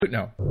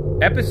No.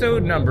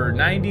 Episode number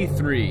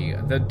 93,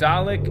 The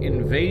Dalek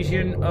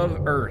Invasion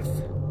of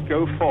Earth.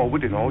 Go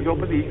forward in all your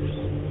beliefs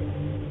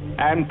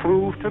and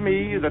prove to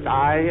me that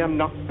I am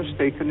not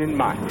mistaken in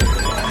mine.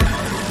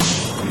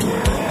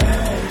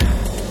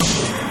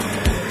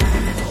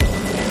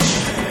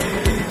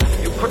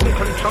 You couldn't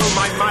control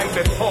my mind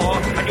before,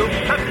 and you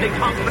certainly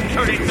can't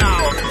control it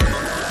now.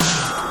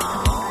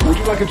 Would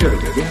you like a jelly,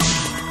 Debbie?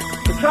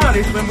 The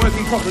TARDIS, when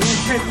working properly,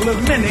 is capable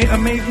of many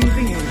amazing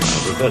things.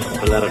 Reverse the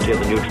polarity of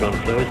the neutron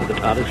flows, and the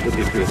TARDIS would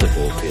be free of the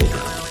force field.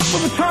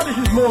 Well, the TARDIS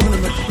is more than a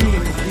machine.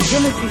 The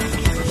ability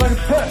to run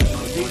first.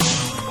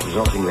 The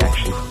resulting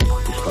reaction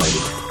is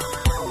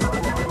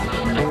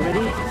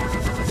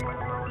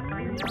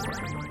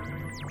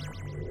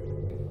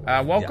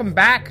Friday. Welcome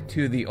back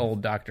to the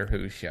old Doctor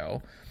Who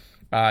show,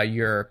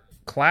 your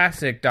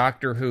classic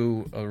Doctor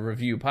Who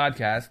review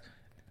podcast.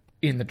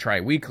 In the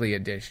Tri-Weekly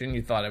edition.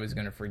 You thought I was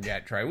going to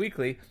forget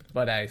Tri-Weekly,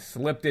 but I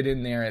slipped it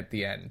in there at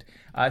the end.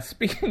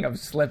 Speaking of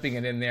slipping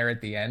it in there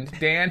at the end,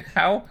 Dan,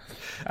 how?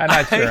 I'm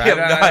not sure.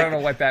 I don't know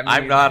what that means.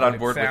 I'm not on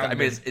board with it. I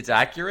mean, it's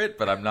accurate,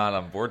 but I'm not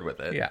on board with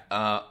it.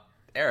 Yeah.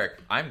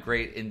 Eric, I'm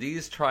great. In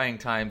these trying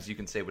times, you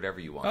can say whatever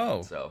you want.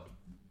 Oh. So.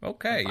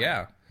 Okay,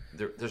 yeah.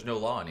 There's no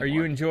law anymore. Are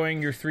you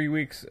enjoying your 3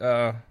 weeks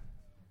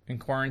in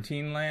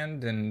quarantine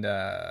land and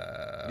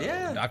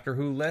Doctor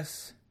Who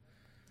lists?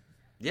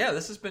 Yeah,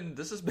 this has been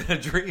a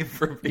dream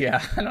for me.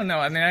 Yeah, I don't know.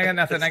 I mean, I got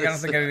nothing. I don't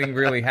think anything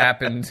really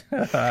happened.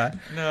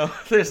 No,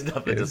 there's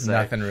nothing to There's say.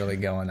 nothing really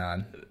going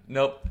on.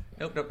 Nope.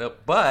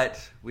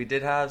 But we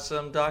did have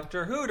some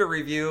Doctor Who to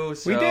review,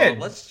 so we did.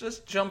 Let's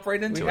just jump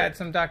right into it. We had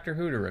some Doctor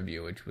Who to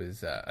review, which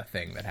was a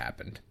thing that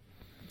happened.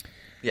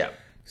 Yeah.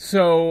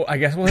 So I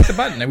guess we'll hit the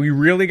button. We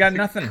really got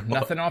nothing.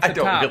 Nothing off the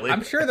top. Really.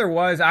 I'm sure there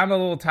was. I'm a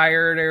little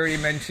tired. I already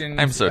mentioned.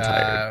 I'm so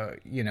tired.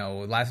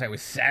 Last night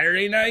was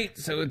Saturday night,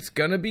 so it's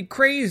going to be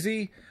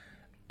crazy.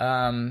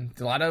 A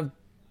lot of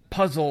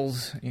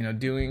puzzles,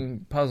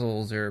 doing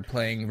puzzles or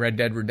playing Red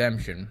Dead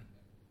Redemption.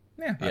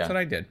 Yeah, that's what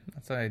I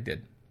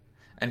did.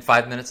 And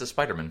 5 minutes of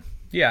Spider-Man.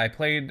 Yeah, I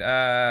played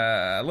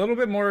a little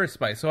bit more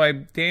Spice. So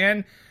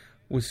Dan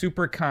was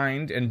super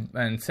kind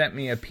and sent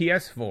me a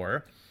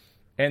PS4.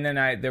 And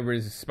then there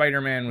was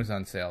Spider-Man was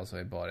on sale, so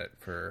I bought it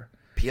for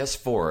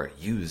PS4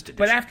 used edition.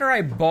 But after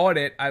I bought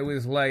it, I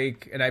was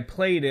like, and I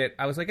played it,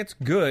 I was like, it's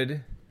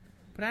good,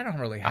 but I don't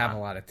really have a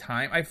lot of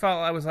time. I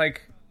was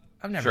like,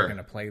 I'm never going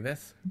to play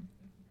this.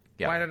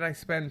 Yeah. Why did I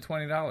spend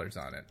 $20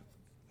 on it?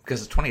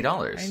 Because it's $20.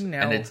 I know.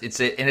 And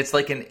it's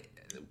like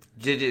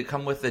did it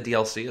come with the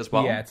DLC as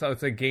well? Yeah, it's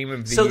a game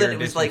of the year. So then it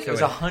was like, it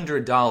was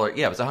 $100.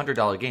 Yeah, it was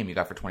 $100 game you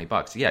got for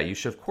 $20. Yeah, you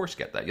should of course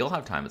get that. You'll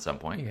have time at some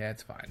point. Yeah,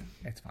 it's fine.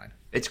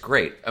 It's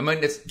great. I mean,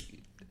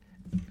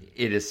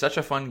 it is such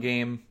a fun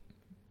game.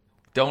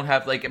 Don't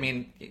have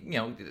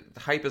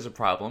hype is a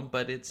problem,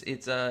 but it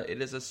is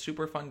a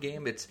super fun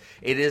game. It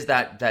is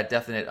that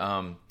definite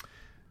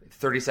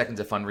 30 seconds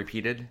of fun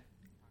repeated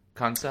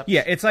concept.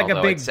 Yeah, it's like a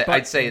big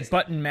I'd say it's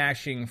button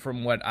mashing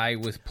from what I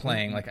was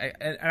playing. Like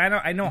I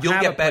don't you'll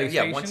have get a better,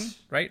 PlayStation,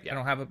 right? Yeah. I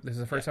don't have this is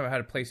the first time I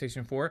had a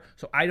PlayStation 4,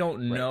 so I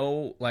don't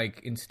know like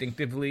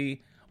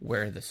instinctively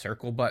where the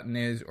circle button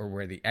is or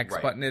where the X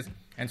button is.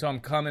 And so I'm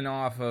coming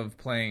off of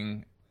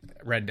playing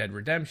Red Dead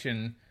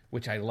Redemption,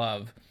 which I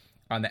love,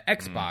 on the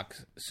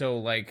Xbox. So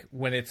like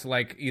when it's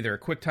like either a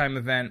QuickTime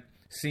event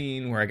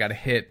scene where I got to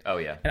hit. Oh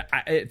yeah. And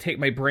it take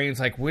my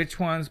brain's like which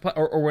ones,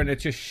 or when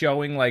it's just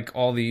showing like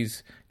all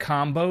these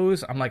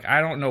combos, I'm like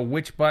I don't know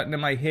which button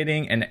am I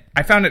hitting, and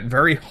I found it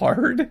very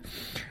hard.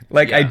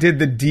 Like I did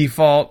the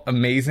default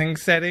amazing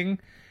setting,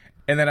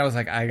 and then I was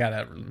like I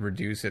gotta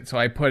reduce it, so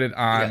I put it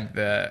on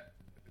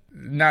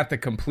not the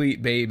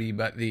complete baby,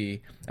 but I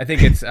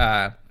think it's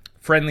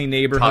friendly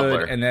neighborhood,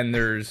 toddler. And then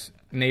there's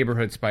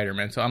neighborhood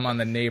Spider-Man. So I'm on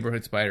the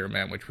neighborhood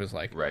Spider-Man, which was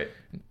like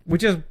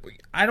which is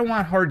I don't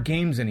want hard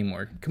games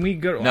anymore. Can we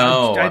go?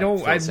 No,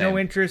 I have no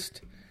interest.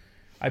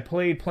 I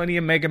played plenty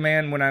of Mega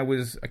Man when I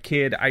was a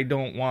kid. I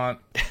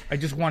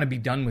just want to be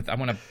done with it. I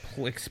want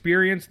to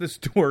experience the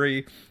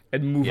story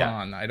and move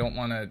on. I don't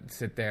want to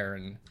sit there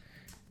and.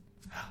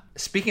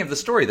 Speaking of the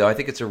story, though, I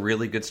think it's a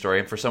really good story,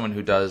 and for someone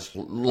who does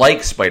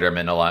like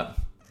Spider-Man a lot,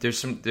 there's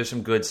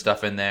some good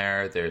stuff in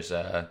there. There's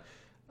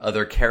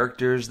other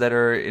characters that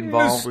are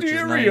involved,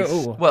 Mysterio. Which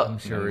is nice. Well, I'm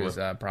sure is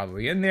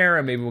probably in there,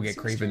 and maybe we'll get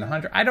Kraven the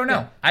Hunter. I don't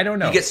know.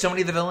 You get so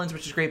many of the villains,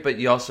 which is great, but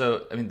you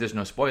also, I mean, there's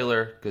no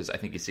spoiler because I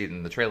think you see it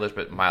in the trailers,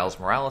 but Miles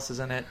Morales is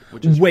in it.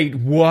 Which is Wait,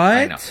 what?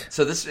 I know.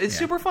 So it's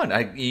super fun.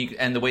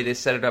 And the way they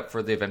set it up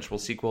for the eventual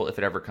sequel, if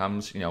it ever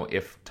comes,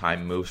 if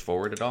time moves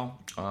forward at all,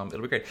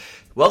 it'll be great.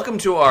 Welcome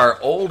to our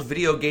old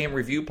video game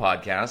review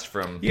podcast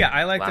from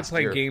I like to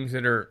play year. games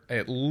that are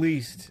at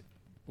least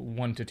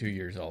 1 to 2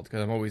 years old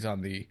because I'm always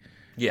on the.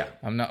 Yeah.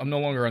 I'm no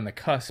longer on the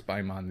cusp.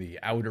 I'm on the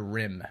outer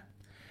rim.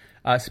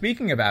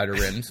 Speaking of outer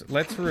rims,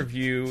 let's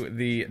review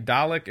the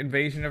Dalek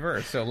Invasion of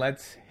Earth. So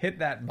let's hit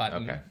that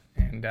button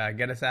and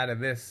get us out of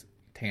this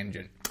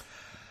tangent.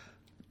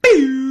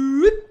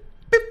 Ooh,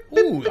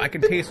 I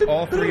can taste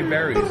all 3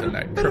 berries in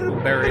that triple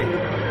berry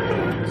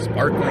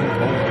sparkling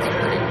cold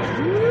spray.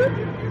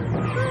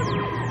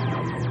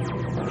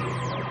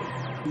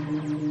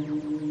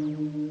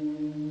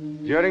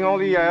 During all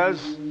the years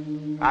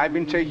I've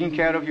been taking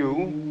care of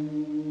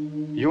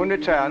you, you in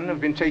return have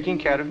been taking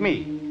care of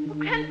me.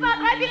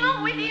 Grandfather, I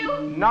belong with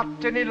you.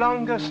 Not any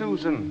longer,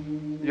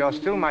 Susan. You're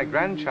still my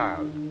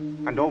grandchild,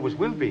 and always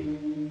will be.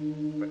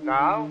 But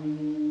now,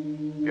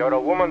 you're a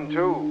woman,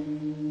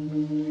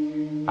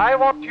 too. I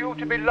want you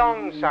to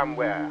belong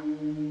somewhere,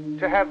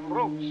 to have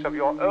roots of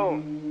your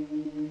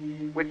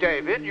own. With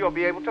David, you'll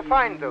be able to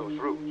find those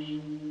roots,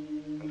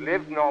 and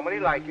live normally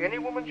like any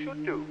woman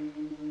should do.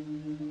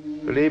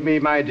 Believe me,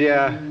 my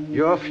dear,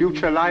 your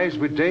future lies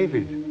with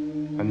David,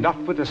 and not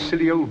with a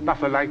silly old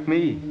buffer like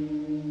me.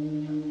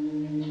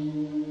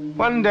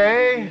 One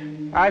day,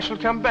 I shall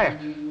come back.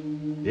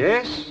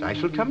 Yes, I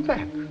shall come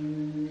back.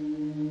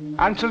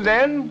 Until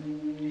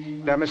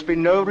then, there must be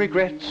no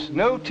regrets,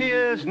 no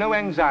tears, no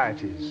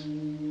anxieties.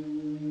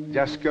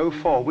 Just go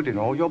forward in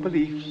all your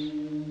beliefs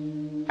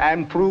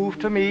and prove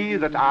to me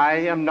that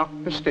I am not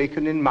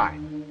mistaken in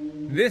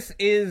mine. This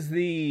is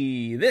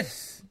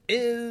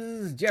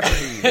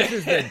Jeopardy.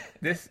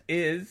 This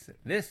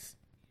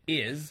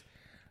is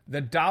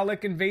the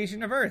Dalek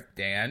Invasion of Earth,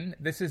 Dan.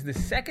 This is the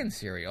second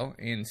serial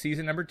in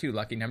season number 2,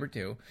 Lucky number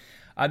 2.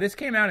 This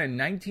came out in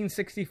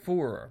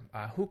 1964.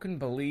 Who can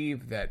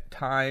believe that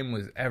time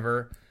was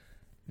ever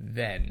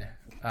then?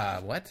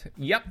 What?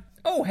 Yep.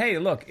 Oh, hey,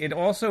 look. It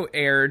also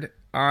aired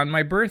on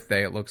my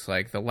birthday, it looks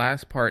like. The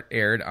last part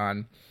aired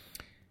on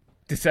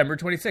December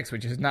 26th,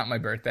 which is not my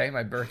birthday.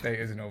 My birthday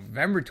is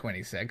November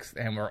 26th,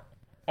 and we're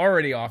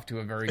already off to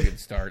a very good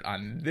start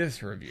on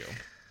this review.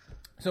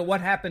 So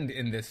what happened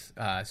in this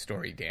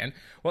story, Dan?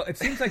 Well, it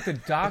seems like the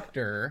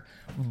Doctor,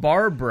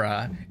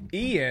 Barbara,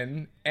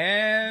 Ian,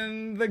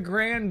 and the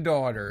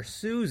granddaughter,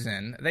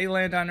 Susan, they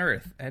land on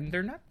Earth, and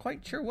they're not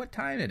quite sure what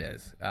time it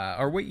is,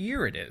 or what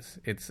year it is.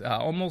 It's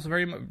almost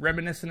very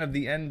reminiscent of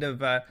the end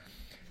of, well,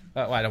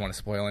 I don't want to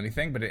spoil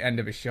anything, but the end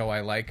of a show I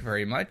like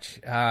very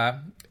much.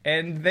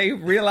 And they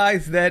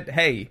realize that,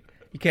 hey,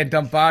 you can't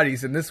dump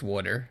bodies in this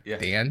water,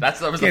 Dan.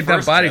 That was you can't the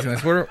first dump bodies tip. in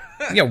this water.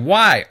 Yeah,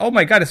 why? Oh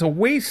my God, it's a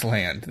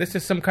wasteland. This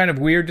is some kind of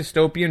weird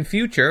dystopian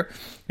future,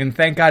 and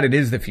thank God it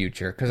is the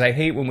future, because I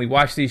hate when we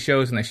watch these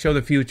shows and they show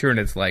the future and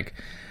it's like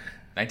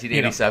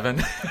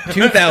 1987,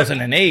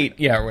 2008,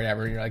 yeah, or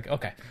whatever. You're like,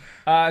 okay.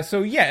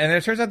 So yeah, and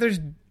it turns out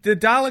the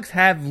Daleks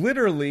have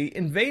literally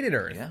invaded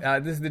Earth. Yeah.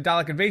 This is the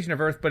Dalek invasion of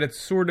Earth, but it's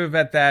sort of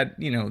at that,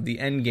 the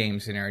end game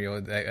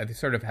scenario. They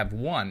sort of have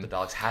won. The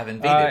Daleks have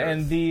invaded Earth.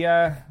 And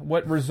the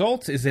what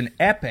results is an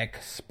epic,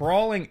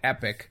 sprawling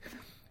epic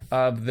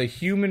of the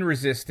human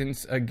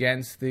resistance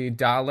against the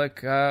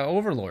Dalek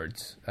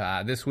overlords.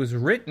 This was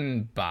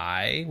written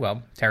by,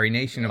 Terry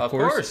Nation, of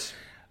course.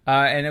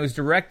 And it was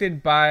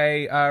directed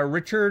by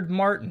Richard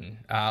Martin,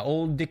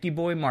 old Dickie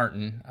Boy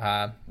Martin,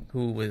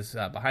 who was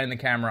behind the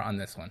camera on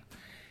this one.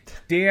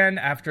 Dan,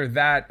 after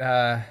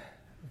that,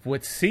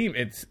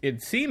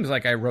 it seems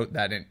like I wrote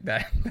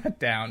that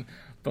down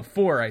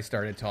before I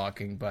started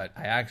talking, but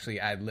I actually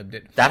ad-libbed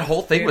it. That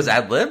whole thing was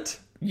ad-libbed?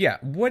 Yeah.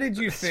 What did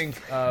you think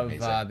of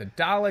the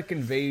Dalek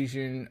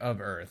invasion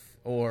of Earth,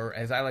 or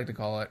as I like to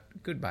call it,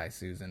 Goodbye,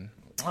 Susan?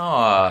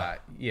 Yeah.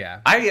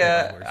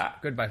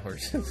 Goodbye,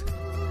 horses.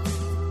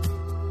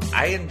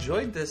 I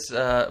enjoyed this.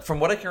 From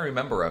what I can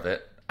remember of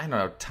it, I don't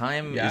know.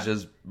 Time is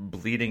just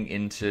bleeding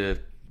into.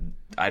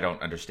 I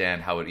don't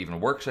understand how it even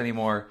works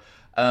anymore.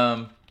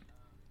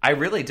 I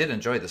really did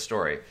enjoy the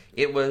story.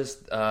 It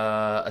was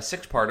a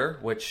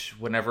 6-parter, which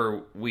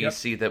whenever we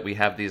see that we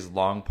have these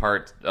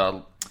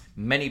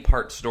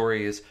many-part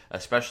stories,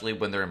 especially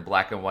when they're in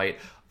black and white,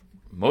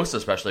 most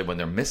especially when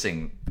they're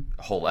missing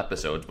whole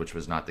episodes, which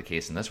was not the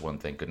case in this one,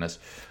 thank goodness.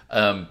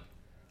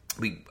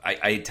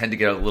 I tend to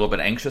get a little bit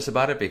anxious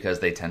about it because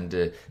they tend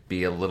to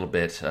be a little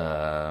bit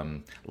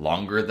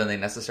longer than they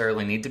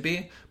necessarily need to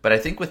be. But I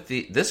think with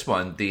this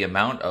one, the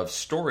amount of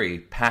story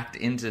packed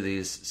into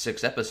these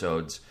 6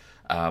 episodes,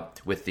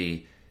 with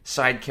the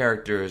side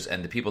characters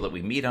and the people that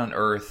we meet on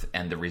Earth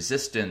and the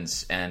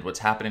resistance and what's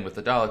happening with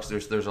the Daleks,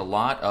 there's a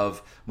lot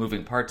of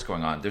moving parts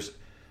going on. There's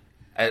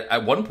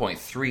at one point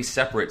 3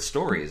 separate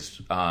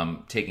stories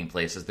taking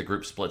place as the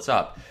group splits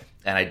up,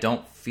 and I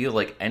don't feel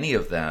like any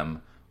of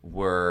them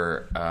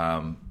were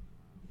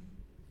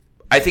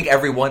I think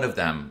every one of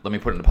them, let me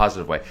put it in a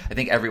positive way, I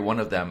think every one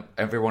of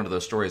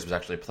those stories was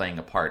actually playing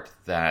a part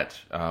that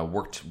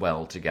worked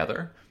well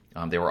together.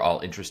 They were all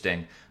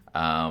interesting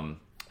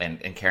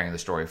and carrying the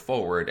story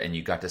forward, and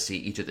you got to see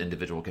each of the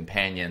individual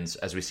companions,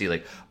 as we see,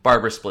 like,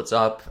 Barbara splits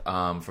up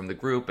from the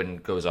group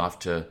and goes off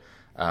to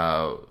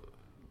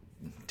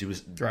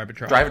drive a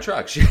truck. Drive a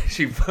truck.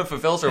 She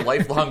fulfills her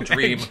lifelong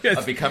dream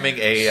of becoming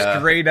a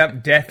straight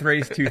up Death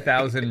Race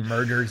 2000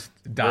 murders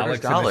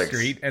Daleks in the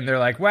street, and they're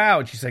like, "Wow!"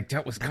 And she's like,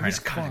 "That was kind of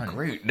fun.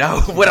 Great.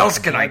 Now, what else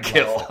can I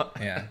kill?"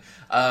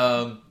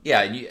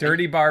 Yeah,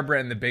 Dirty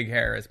Barbara and the big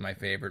hair is my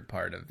favorite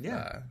part of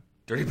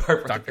Dirty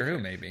Barbara, Doctor Who,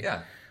 maybe.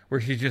 Yeah,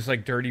 where she's just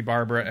like Dirty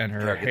Barbara and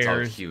her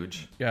hair is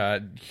huge,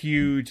 and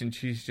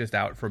she's just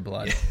out for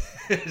blood.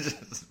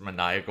 Just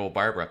maniacal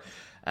Barbara.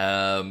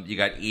 You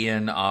got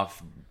Ian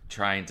off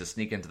trying to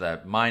sneak into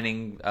that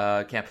mining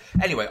camp.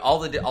 Anyway, all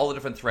the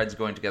different threads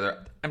going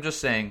together. I'm just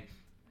saying,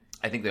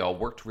 I think they all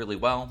worked really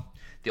well.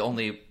 The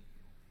only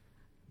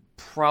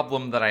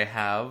problem that I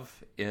have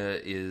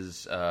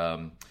is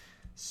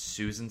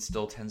Susan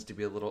still tends to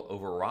be a little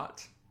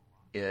overwrought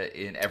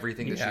in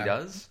everything that she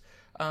does.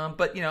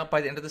 But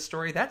by the end of the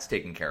story, that's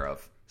taken care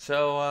of.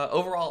 So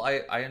overall,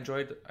 I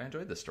enjoyed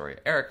this story.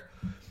 Eric,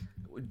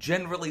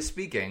 generally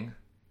speaking,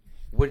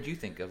 what did you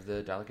think of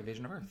the Dalek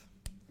Invasion of Earth?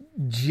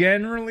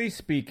 Generally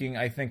speaking,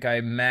 I think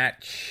I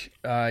match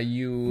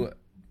you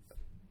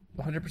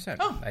 100%.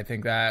 Oh. I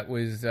think that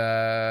was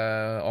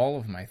all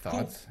of my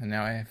thoughts, and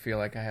now I feel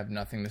like I have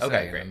nothing to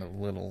say. Great. And I'm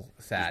a little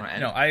sad. Just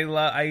No,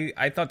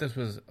 I thought this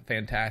was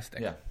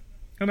fantastic. Yeah.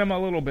 And I'm a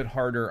little bit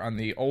harder on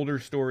the older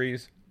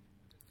stories,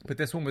 but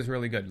this one was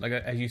really good. Like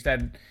as you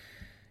said,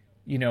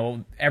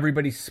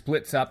 everybody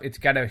splits up. It's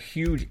got a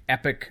huge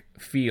epic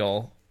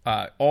feel.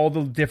 All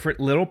the different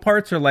little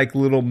parts are like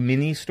little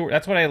mini stories.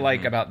 That's what I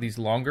like about these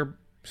longer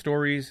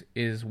stories,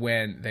 is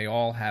when they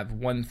all have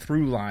one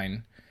through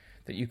line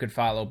that you could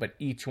follow, but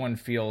each one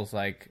feels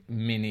like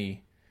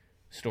mini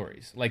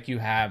stories. Like you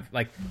have,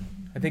 I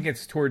think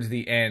it's towards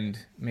the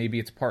end, maybe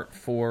it's part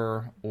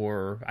 4,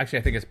 or actually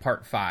I think it's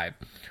part 5,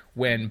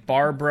 when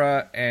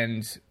Barbara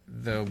and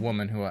the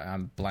woman who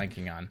I'm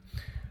blanking on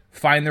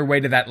find their way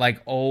to that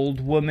old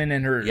woman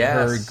and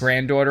her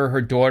granddaughter,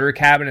 her daughter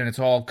cabin, and it's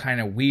all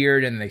kind of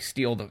weird, and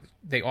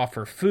they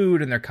offer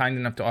food, and they're kind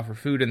enough to offer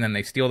food, and then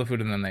they steal the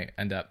food, and then they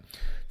end up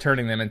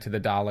turning them into the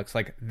Daleks.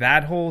 Like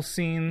that whole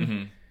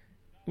scene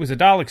was a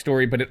Dalek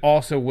story, but it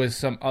also was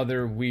some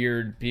other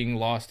weird being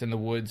lost in the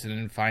woods and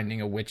then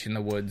finding a witch in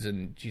the woods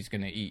and she's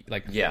gonna eat.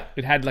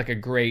 It had a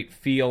great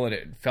feel, and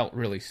it felt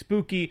really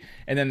spooky.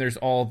 And then there's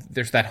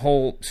that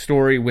whole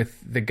story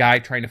with the guy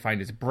trying to find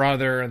his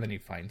brother, and then he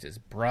finds his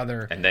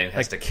brother, and then he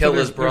has to kill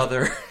his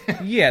brother.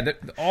 Yeah,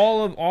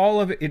 all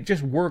of it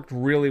just worked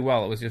really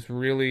well. It was just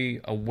really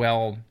a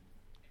well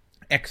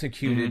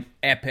executed,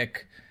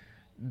 epic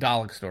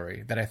Dalek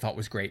story that I thought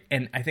was great.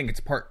 And I think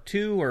it's part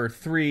 2 or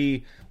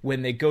 3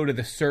 when they go to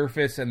the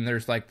surface and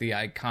there's the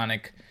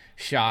iconic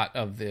shot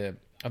of the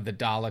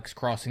Daleks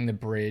crossing the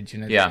bridge,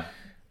 and it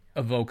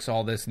evokes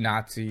all this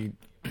Nazi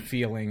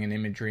feeling and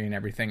imagery and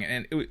everything.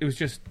 And it was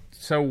just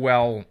so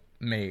well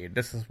made.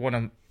 This is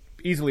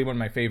easily one of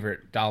my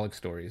favorite Dalek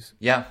stories.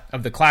 Yeah.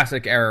 Of the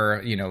classic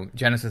era,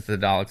 Genesis of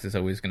the Daleks is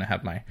always going to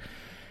have my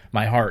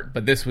heart,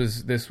 but this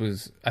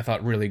was I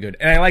thought really good,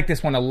 and I like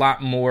this one a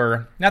lot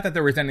more. Not that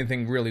there was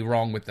anything really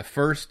wrong with the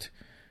first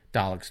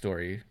Dalek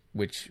story,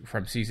 which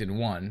from season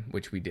 1,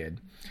 which we did,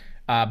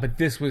 but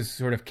this was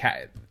sort of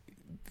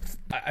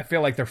I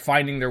feel like they're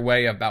finding their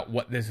way about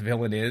what this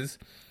villain is,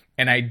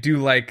 and I do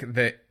like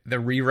the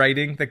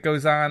rewriting that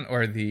goes on,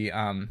 or the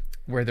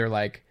where they're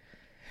like,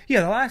 the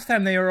last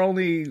time they were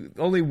only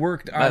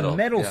worked on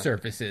metal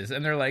surfaces,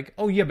 and they're like,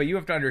 oh yeah, but you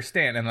have to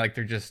understand, and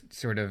they're just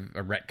sort of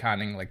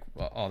retconning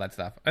all that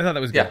stuff. I thought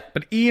that was good.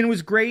 But Ian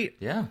was great.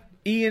 Yeah,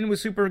 Ian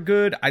was super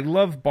good. I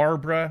love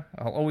Barbara.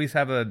 I'll always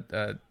have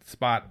a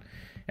spot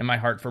in my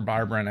heart for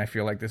Barbara, and I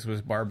feel like this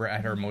was Barbara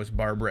at her most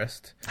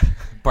barbarous.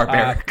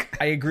 Barbaric.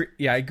 I agree.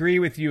 Yeah, I agree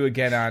with you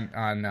again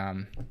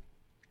on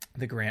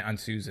the grant on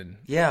Susan.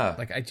 Yeah,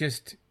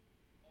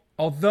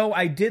 although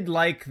I did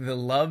like the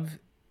love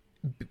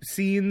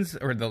scenes,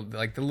 or the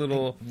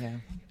little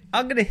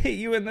I'm gonna hit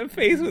you in the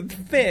face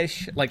with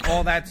fish,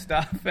 all that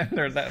stuff, and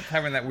they're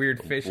having that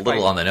weird fish a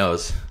little fight. On the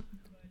nose,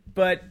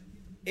 but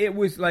it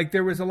was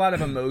there was a lot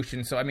of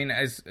emotion. So I mean,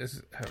 as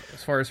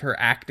far as her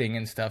acting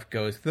and stuff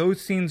goes,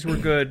 those scenes were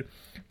good,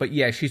 but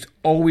yeah, she's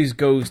always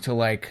goes to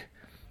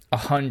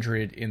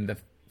 100 in the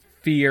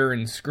fear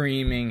and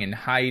screaming and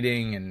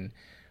hiding and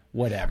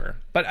whatever.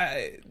 But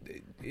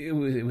it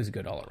was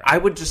good all around. I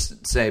would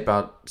just say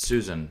about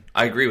Susan,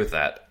 I agree with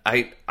that.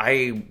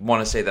 I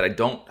want to say that I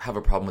don't have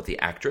a problem with the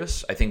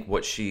actress. I think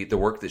the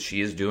work that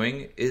she is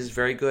doing is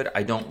very good.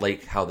 I don't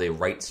like how they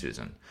write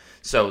Susan.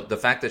 So the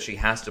fact that she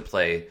has to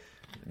play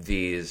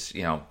these,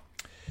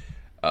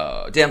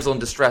 damsel in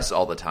distress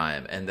all the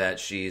time, and that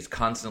she has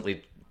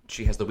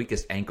the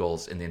weakest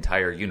ankles in the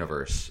entire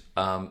universe.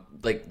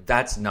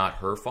 That's not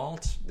her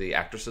fault. The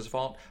actress's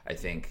fault. I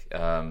think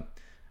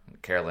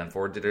Carol Ann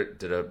Ford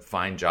did a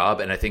fine job,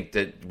 and I think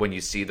that when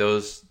you see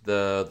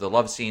the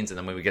love scenes, and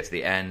then when we get to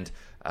the end,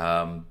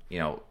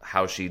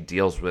 how she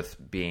deals with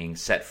being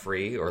set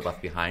free or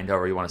left behind,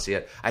 however you want to see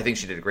it, I think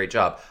she did a great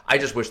job. I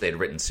just wish they had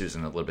written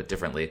Susan a little bit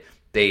differently.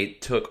 They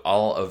took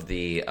all of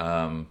the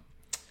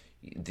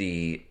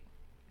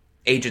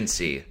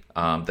agency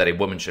that a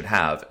woman should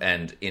have,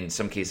 and in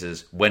some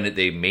cases, when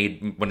they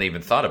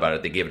even thought about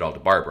it, they gave it all to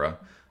Barbara.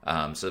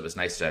 So it was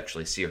nice to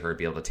actually see her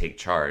be able to take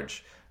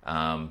charge.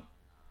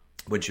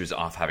 When she was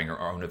off having her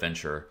own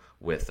adventure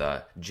with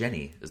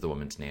Jenny is the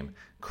woman's name,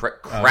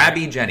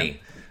 Crabby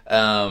Jenny.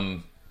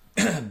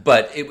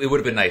 But it would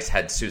have been nice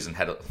had Susan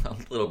had a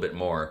little bit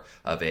more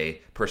of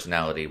a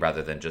personality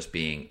rather than just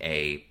being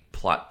a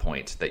plot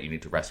point that you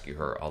need to rescue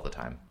her all the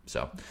time.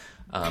 So,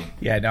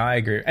 yeah, no, I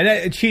agree.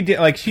 And she did,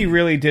 like, she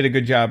really did a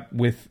good job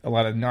with a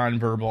lot of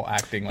nonverbal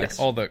acting, like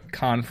all the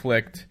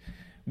conflict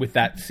with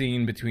that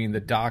scene between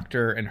the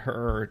doctor and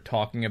her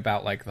talking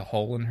about, like, the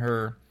hole in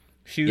her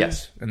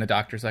shoes, and the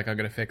doctor's like, I'm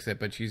gonna fix it,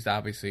 but she's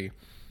got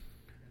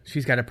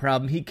a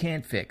problem he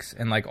can't fix,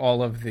 and like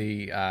all of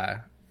the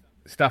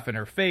stuff in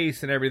her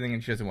face and everything,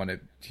 and she doesn't want to.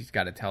 She's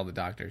got to tell the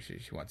doctor she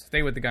wants to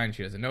stay with the guy, and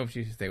she doesn't know if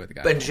she should stay with the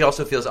guy. But she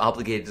also feels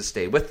obligated to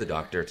stay with the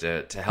doctor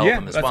to help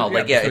him as well.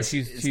 So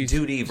she's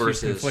duty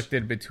versus she's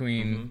conflicted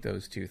between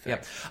those two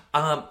things.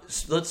 Yeah.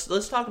 So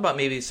let's talk about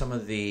maybe some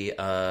of the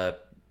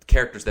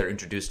characters that are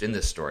introduced in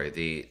this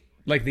story.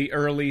 Like the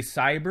early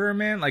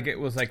Cybermen, like it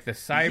was like the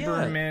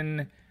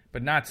Cybermen,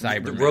 but not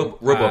Cybermen.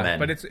 Robomen.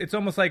 But it's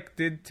almost like,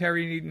 did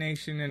Terry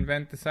Nation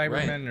invent the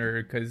Cybermen,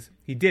 or because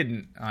he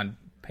didn't on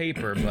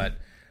paper, but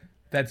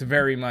that's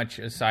very much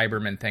a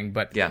Cyberman thing.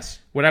 But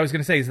what I was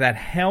going to say is that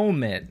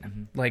helmet,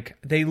 like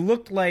they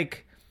looked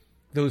like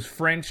those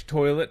French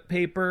toilet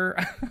paper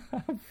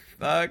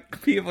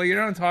people. You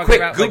know what I'm talking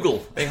about? Google.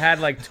 Like, they had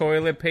like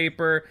toilet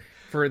paper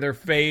for their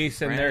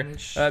face, and their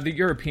the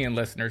European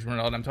listeners will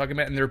know what I'm talking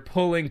about. And they're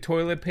pulling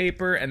toilet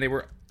paper, and they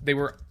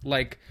were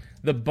like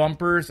the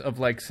bumpers of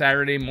like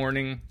Saturday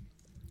morning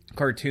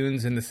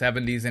cartoons in the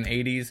 70s and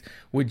 80s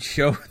would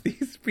show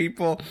these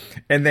people,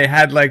 and they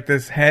had like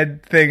this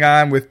head thing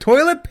on with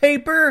toilet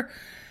paper,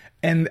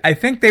 and I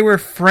think they were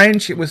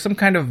French. It was some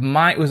kind of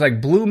it was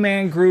like Blue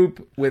Man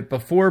Group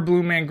before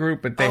Blue Man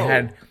Group, but they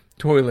had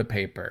toilet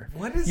paper.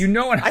 What is? You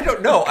know what? I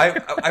don't know.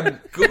 I'm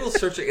Google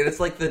searching, and it's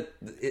like are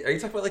you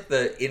talking about like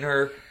the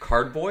inner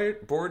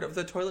cardboard board of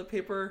the toilet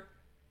paper?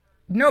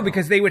 No,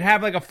 because they would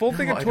have like a full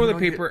thing of toilet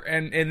paper,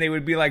 and they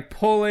would be like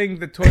pulling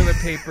the toilet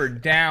paper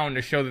down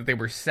to show that they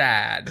were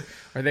sad,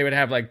 or they would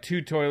have like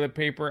two toilet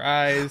paper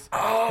eyes.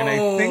 And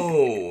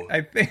I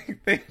think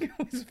it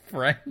was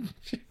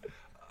French.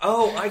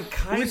 Oh, I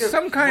kind of... It was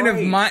some kind of...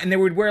 And they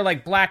would wear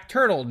like black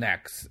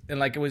turtlenecks, and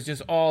like it was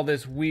just all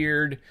this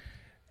weird...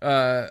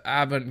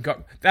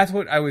 avant-garde. That's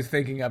what I was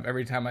thinking of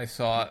every time I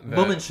saw the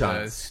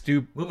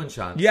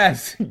Mummenschanz.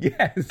 Yes.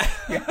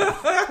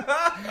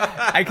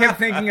 I kept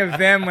thinking of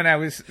them when I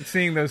was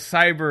seeing those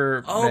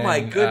cyber my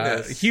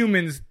goodness,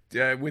 humans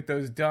with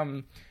those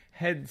dumb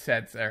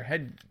headsets or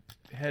head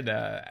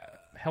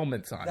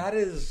helmets on. That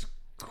is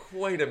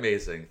quite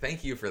amazing.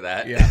 Thank you for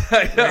that. Yeah,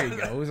 there you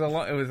go. It was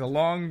a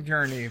long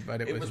journey, but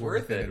it was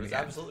worth it. It was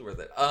absolutely worth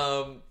it.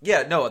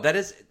 That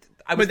is.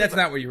 But that's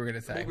not what you were going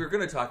to say. What we were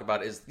going to talk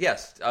about is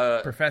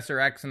Professor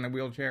X in the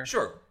wheelchair.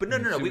 Sure, but no.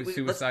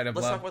 Suicide of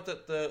Let's love. talk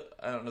about the.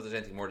 I don't know if there's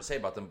anything more to say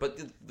about them, but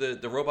the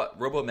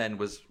Robomen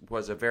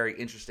was a very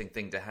interesting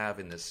thing to have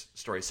in this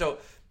story. So,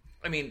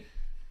 I mean,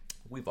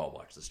 we've all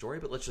watched the story,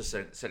 but let's just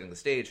setting the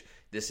stage.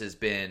 This has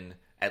been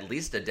at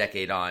least a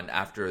decade on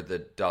after the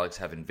Daleks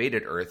have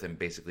invaded Earth and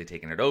basically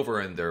taken it over,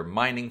 and they're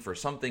mining for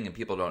something, and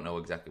people don't know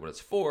exactly what it's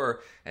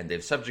for, and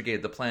they've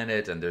subjugated the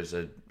planet, and there's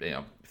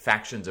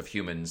factions of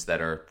humans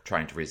that are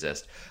trying to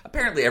resist.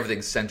 Apparently,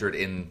 everything's centered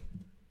in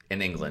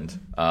England.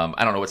 I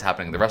don't know what's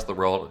happening in the rest of the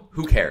world.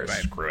 Who cares?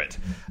 Right. Screw it.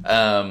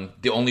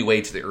 The only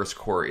way to the Earth's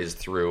core is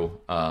through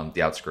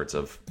the outskirts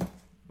of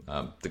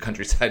the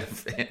countryside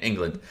of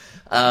England.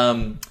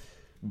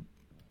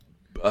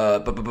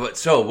 But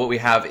so what we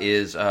have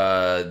is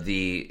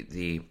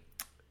the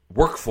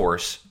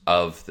workforce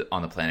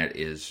on the planet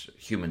is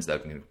humans that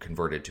have been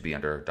converted to be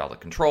under Dalek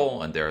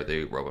control, and they're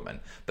the Robomen.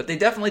 But they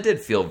definitely did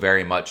feel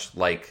very much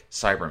like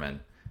Cybermens.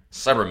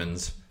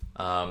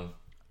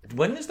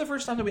 When is the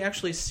first time that we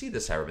actually see the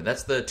Cybermen?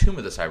 That's the Tomb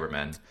of the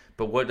Cybermen.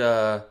 But what?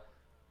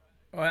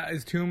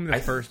 Is Tomb the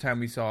first time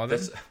we saw them?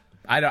 Tomb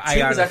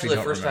was actually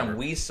the first time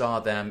we saw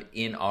them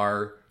in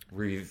our.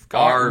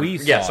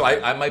 So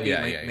I might be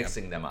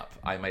mixing them up.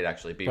 I might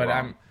actually be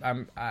wrong.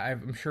 But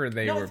I'm sure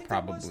they were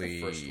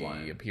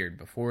probably appeared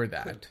before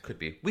that. Could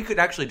be. We could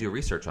actually do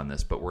research on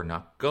this, but we're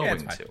not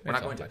going to. We're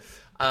not going to.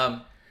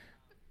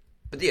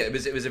 But yeah,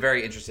 it was a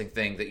very interesting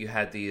thing that you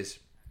had these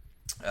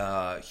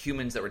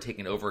humans that were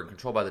taken over and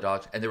controlled by the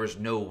Daleks, and there was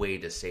no way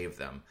to save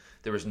them.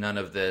 There was none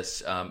of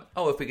this.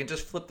 If we can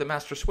just flip the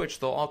master switch,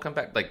 they'll all come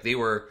back. Like they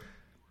were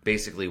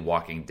basically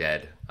Walking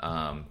Dead.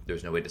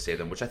 There's no way to save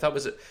them, which I thought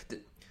was.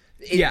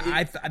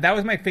 That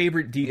was my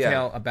favorite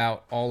detail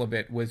about all of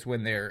it, was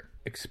when they're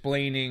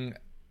explaining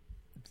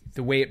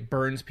the way it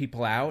burns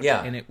people out.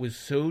 Yeah. And it was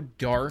so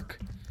dark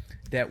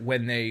that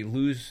when they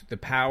lose the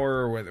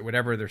power or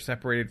whatever, they're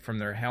separated from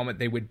their helmet,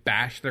 they would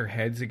bash their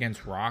heads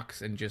against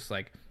rocks and just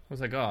like, I was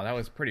like, oh, that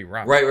was pretty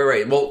rough. Right.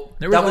 Well,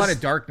 there was a lot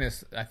of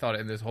darkness, I thought,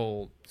 in this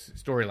whole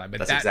storyline. But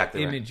that's that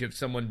exactly image of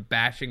someone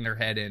bashing their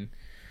head in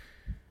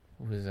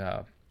was...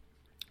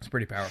 It's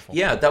pretty powerful.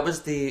 Yeah, that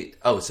was the...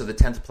 so the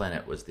 10th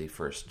planet was the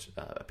first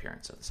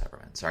appearance of the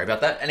Cybermen. Sorry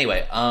about that.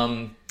 Anyway,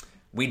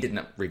 we did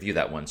not review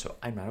that one, so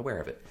I'm not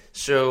aware of it.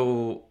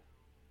 So,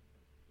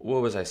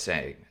 what was I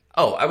saying?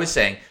 Oh, I was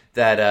saying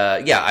that,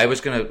 I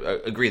was going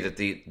to agree that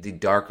the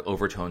dark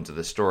overtones of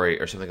the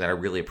story are something that I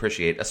really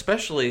appreciate.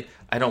 Especially,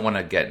 I don't want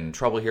to get in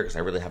trouble here because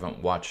I really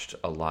haven't watched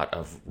a lot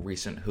of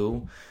recent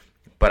Who.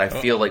 but I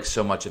feel like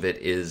so much of it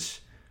is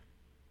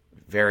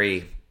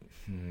very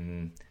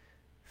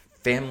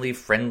family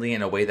friendly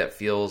in a way that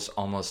feels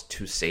almost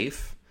too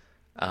safe.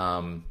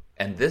 And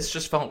this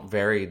just felt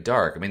very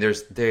dark. I mean,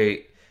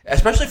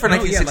 especially for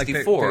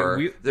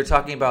 1964, they're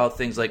talking about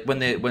things like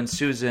when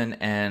Susan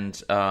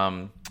and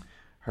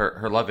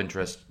her love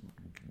interest,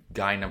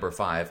 guy number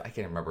 5, I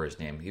can't remember his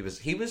name. He was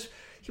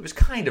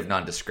kind of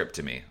nondescript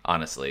to me,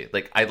 honestly.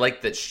 Like, I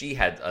liked that she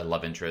had a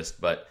love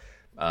interest, but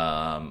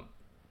what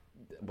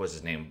was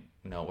his name?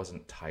 No, it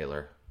wasn't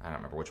Tyler. I don't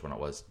remember which one it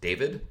was.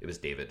 David? It was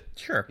David.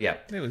 Sure. Yeah.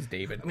 It was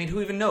David. I mean,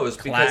 who even knows?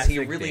 Classic Because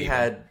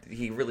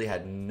he really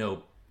had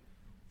no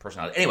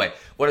personality. Anyway,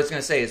 what I was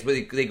going to say is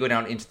they go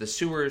down into the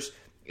sewers,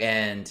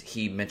 and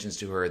he mentions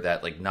to her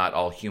that, like, not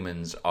all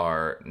humans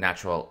are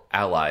natural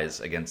allies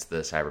against the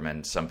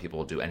Cybermen. Some people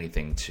will do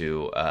anything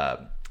to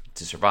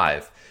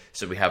survive.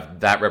 So we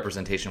have that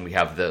representation. We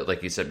have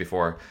like you said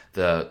before,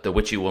 the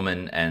witchy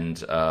woman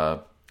and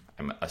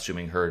I'm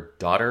assuming her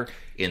daughter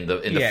in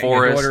the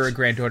forest, daughter or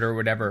granddaughter or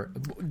whatever.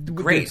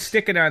 Great,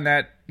 sticking on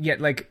that. Yeah,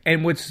 like,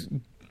 and what's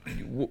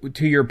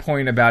to your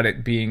point about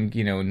it being,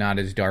 you know, not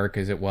as dark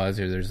as it was,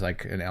 or there's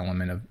like an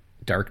element of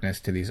darkness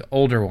to these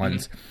older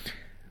ones.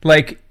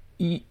 Like,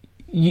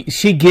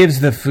 she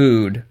gives the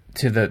food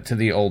to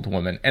the old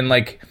woman, and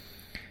like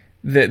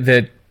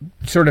the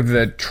sort of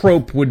the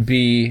trope would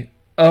be,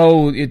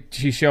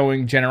 she's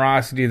showing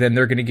generosity, then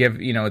they're going to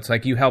give, you know, it's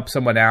like you help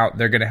someone out,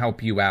 they're going to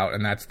help you out,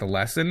 and that's the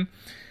lesson.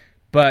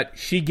 But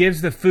she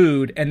gives the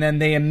food, and then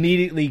they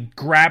immediately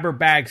grab her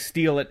bag,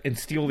 steal it, and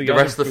steal the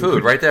rest of the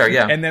food right there,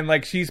 yeah. And then,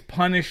 like, she's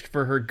punished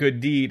for her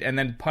good deed, and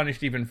then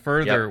punished even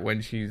further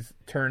when she's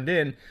turned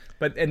in.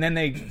 And then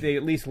they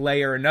at least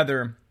layer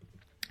another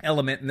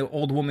element, and the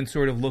old woman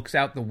sort of looks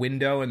out the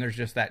window, and there's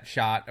just that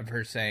shot of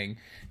her saying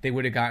they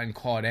would have gotten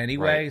caught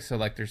anyway. Right. So,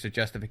 like, there's a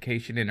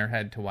justification in her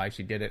head to why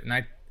she did it,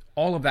 and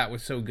all of that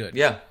was so good.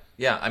 Yeah.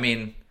 I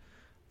mean,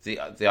 the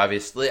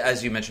obviously,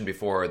 as you mentioned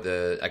before,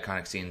 the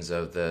iconic scenes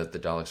of the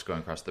Daleks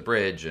going across the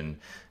bridge, and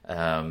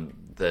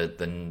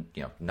the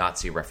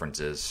Nazi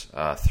references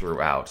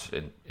throughout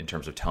in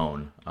terms of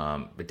tone.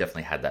 It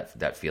definitely had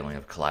that feeling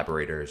of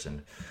collaborators,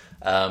 and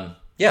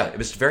it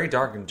was very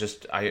dark, and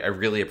just I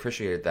really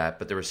appreciated that.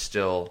 But there was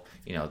still,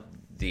 you know,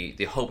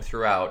 the hope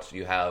throughout.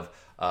 You have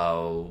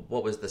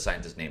what was the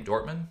scientist's name?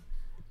 Dortmund?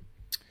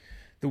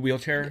 The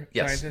wheelchair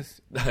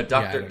scientist?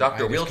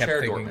 Dr.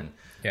 Wheelchair Dortmund.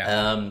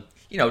 Yeah.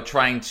 You know,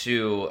 trying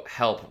to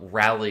help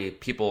rally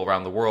people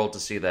around the world to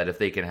see that if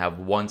they can have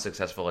one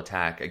successful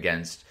attack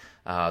against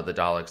the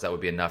Daleks, that would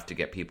be enough to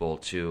get people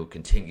to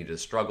continue to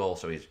struggle.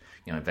 So he's,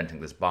 you know, inventing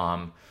this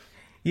bomb.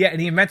 Yeah,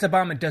 and he invents a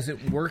bomb. It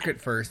doesn't work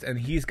at first, and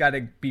he's got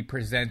to be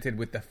presented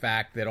with the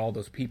fact that all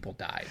those people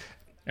died.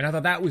 And I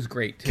thought that was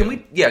great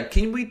too.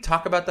 Can we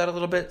talk about that a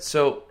little bit?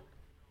 So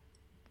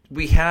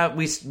we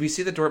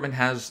see that Dortmund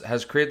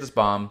has created this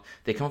bomb.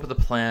 They come up with a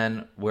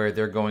plan where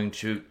they're going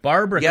to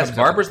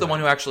Barbara's the one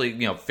who actually,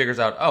 you know, figures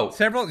out.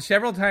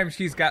 Several times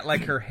she's got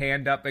like her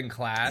hand up in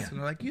class, and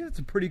they're like, "Yeah, that's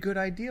a pretty good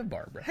idea,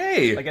 Barbara."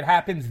 Hey, like it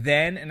happens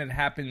then, and it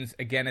happens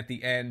again at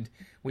the end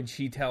when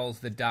she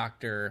tells the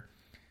doctor.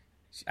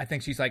 I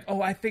think she's like,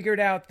 "Oh, I figured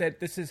out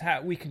that this is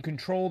how we can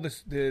control the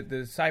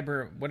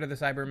cyber. What are the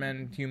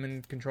Cybermen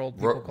human controlled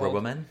people called?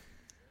 Robomen.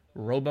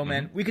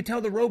 Robomen. Mm-hmm. We could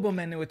tell the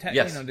Robomen to attack,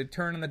 to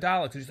turn on the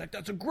Daleks." And she's like,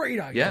 "That's a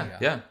great idea."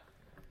 Yeah.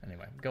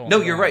 Anyway, go on.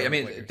 No, you're right. I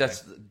mean,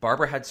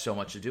 Barbara had so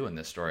much to do in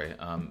this story.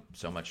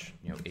 So much,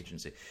 you know,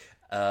 agency.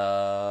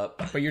 But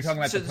you're talking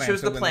about the plan.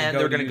 So the plan.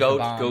 They're going to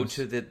go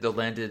to the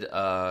landed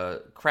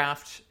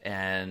craft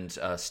and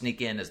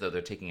sneak in as though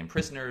they're taking in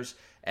prisoners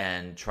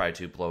and try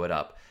to blow it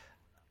up.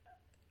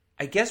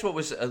 I guess what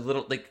was a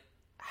little like,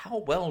 how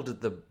well did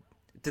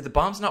the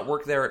bombs not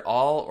work there at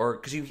all? Or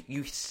because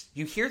you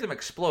hear them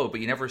explode,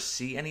 but you never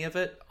see any of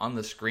it on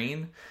the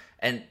screen,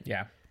 and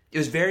it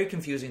was very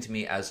confusing to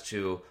me as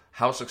to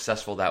how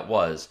successful that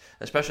was.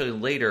 Especially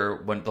later,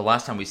 when the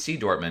last time we see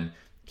Dortmund,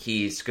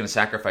 he's going to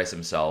sacrifice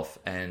himself,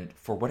 and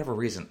for whatever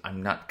reason,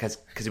 I'm not because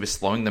he was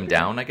slowing them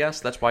down. I guess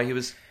that's why he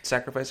was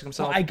sacrificing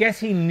himself. Well, I guess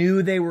he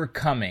knew they were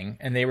coming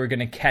and they were going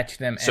to catch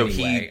them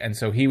anyway, and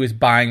so he was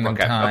buying them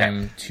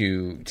time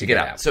to get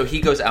out. So he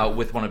goes out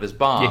with one of his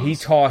bombs. Yeah, he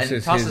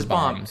tosses his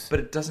bombs,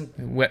 but it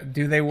doesn't.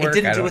 Do they work?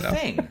 It didn't do a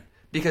thing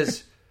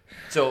because.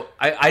 So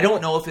I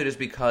don't know if it is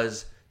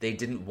because they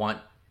didn't want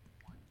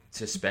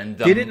to spend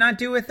them. Did it not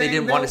do a thing? They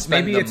didn't want to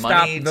spend the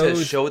money to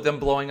show them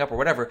blowing up or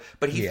whatever.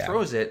 But he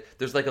throws it.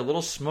 There's like a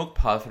little smoke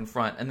puff in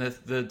front, and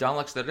the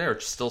Daleks that are there are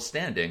still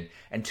standing.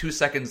 And 2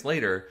 seconds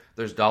later,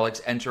 there's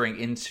Daleks entering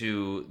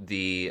into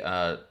the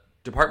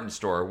department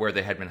store where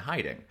they had been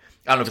hiding.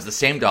 I don't know if it's the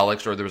same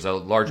Daleks or there was a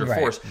larger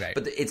force,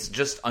 but it's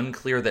just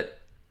unclear that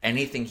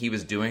anything he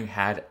was doing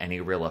had any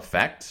real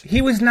effect.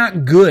 He was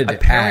not good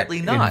Apparently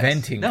at not.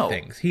 inventing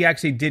things. He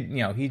actually did,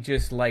 you know, he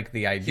just liked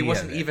the idea. He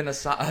wasn't even a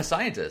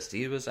scientist.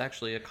 He was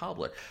actually a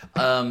cobbler.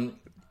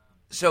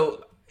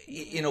 So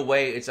in a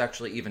way, it's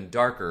actually even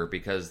darker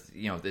because,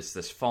 you know,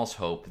 this false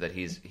hope that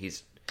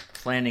he's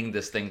planning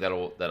this thing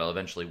that'll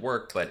eventually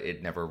work, but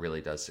it never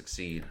really does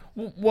succeed.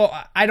 Well,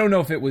 I don't know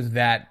if it was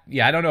that.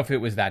 Yeah, I don't know if it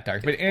was that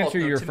dark. But answer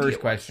your to me first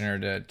it question, or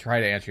to try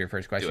to answer your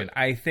first question,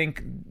 I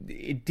think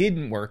it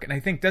didn't work. And I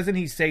think, doesn't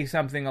he say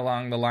something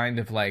along the lines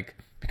of like,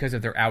 because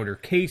of their outer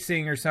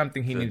casing or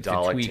something, he needs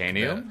to tweak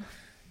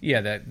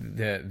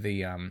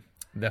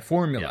the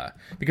formula,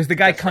 because the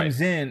guy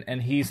comes in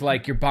and he's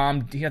like, "You're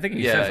bombed." I think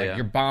he says like,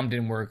 "Your bomb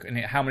didn't work." And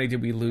how many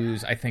did we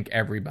lose? I think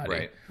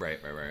everybody. Right.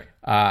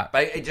 But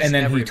it just and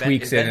then never, he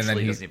tweaks it, and then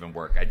he doesn't even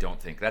work. I don't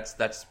think that's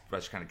what I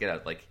was trying to get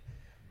at. Like,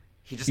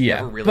 he just yeah,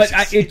 never really.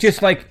 But it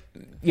just like,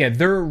 yeah,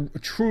 there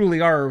truly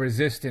are a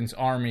resistance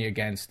army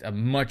against a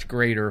much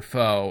greater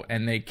foe,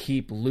 and they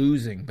keep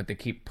losing, but they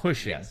keep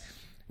pushing. Yes.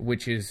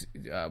 Which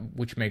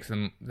makes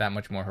them that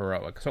much more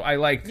heroic. So I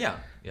liked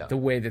the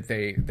way that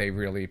they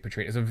really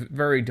portrayed it. It's a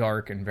very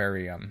dark and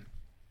very I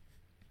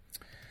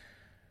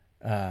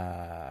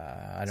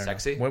don't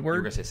sexy? know what word. You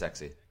were gonna say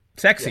sexy.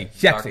 Sexy.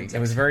 It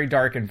was very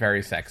dark and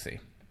very sexy.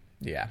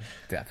 Yeah,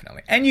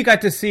 definitely. And you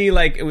got to see,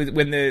 like, it was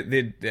when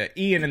the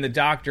Ian and the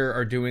Doctor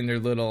are doing their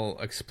little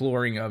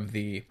exploring of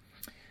the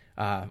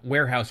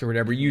warehouse or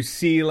whatever. You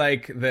see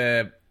like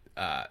the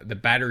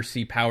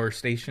Battersea Power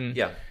Station.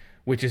 Yeah.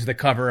 Which is the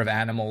cover of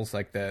Animals,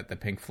 like the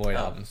Pink Floyd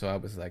album. So I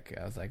was like,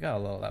 oh,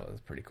 well, that was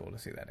pretty cool to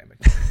see that image.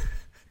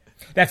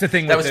 That's the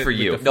thing. That was for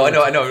you. No,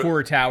 I know.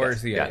 4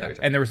 towers. Yes.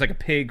 And there was like a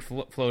pig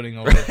floating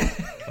over,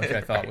 which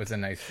I thought was a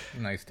nice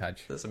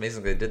touch. That's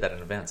amazing they did that in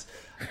advance.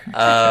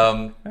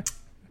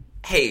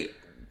 Hey,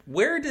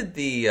 where did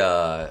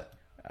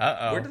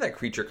that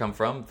creature come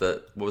from?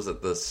 What was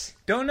it?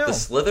 Don't know. The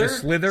Slither? The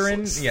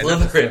Slytherin? Yeah,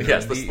 Slytherin.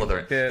 Yes, the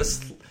Slytherin. The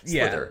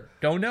Slither.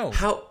 Don't know.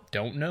 How?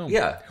 Don't know.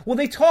 Yeah. Well,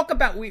 they talk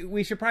about.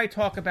 We should probably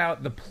talk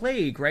about the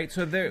plague, right?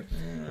 So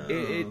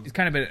it's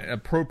kind of an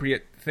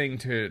appropriate thing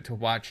to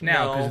watch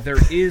now, because there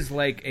is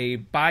like a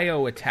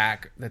bio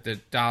attack that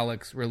the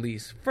Daleks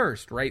release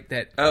first, right?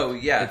 That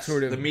it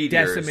sort of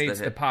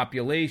decimates the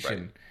population,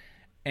 right.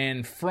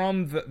 And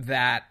from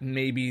that,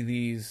 maybe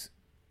these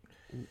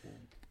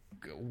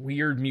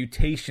weird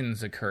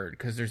mutations occurred,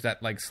 because there's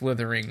that like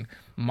slithering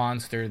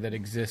monster that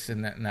exists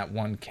in that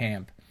one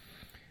camp.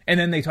 And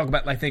then they talk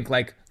about, I think,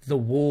 like the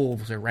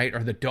wolves, or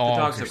the dogs.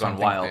 The dogs have gone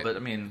wild, but I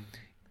mean,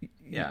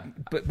 yeah.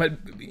 But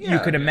you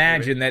could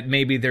imagine that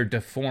maybe they're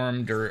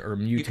deformed or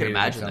mutated. You can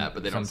imagine in that,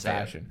 but they don't say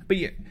fashion.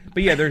 It.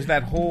 But yeah, there's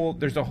a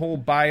whole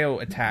bio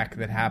attack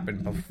that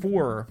happened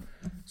before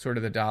sort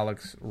of the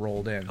Daleks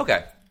rolled in.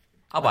 Okay,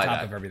 I'll buy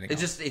that. Of everything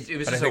it was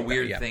just a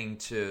weird thing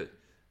to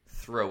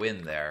throw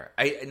in there.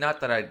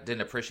 Not that I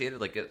didn't appreciate it.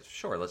 Like,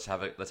 sure, let's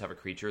have a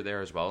creature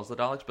there as well as the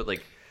Daleks, but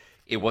like,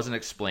 it wasn't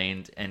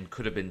explained and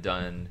could have been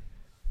done.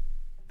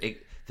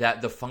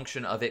 That the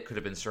function of it could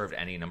have been served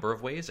any number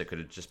of ways. It could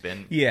have just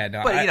been. Yeah,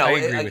 no, but I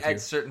agree with you. At a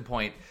certain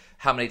point,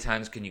 how many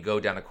times can you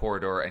go down a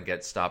corridor and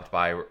get stopped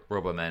by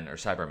Robomen or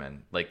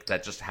Cybermen? Like,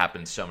 that just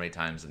happens so many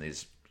times in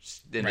this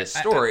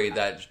story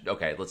that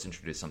let's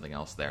introduce something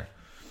else there.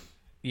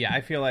 Yeah, I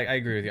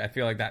agree with you. I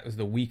feel like that was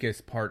the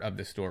weakest part of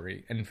the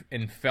story,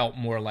 and felt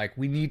more like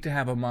we need to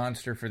have a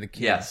monster for the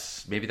kids.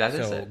 Yes, maybe that is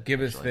it. So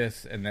give us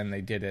this, and then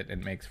they did it,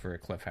 and makes for a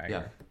cliffhanger.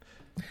 Yeah.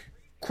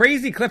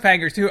 Crazy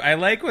cliffhangers too. I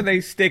like when they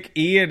stick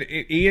Ian.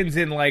 Ian's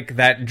in like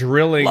that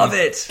drilling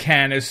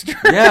canister.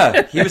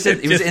 Yeah, he was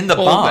in the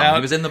bomb.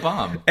 He was in the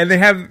bomb. And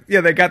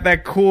they got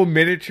that cool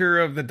miniature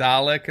of the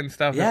Dalek and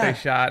stuff that they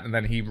shot, and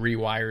then he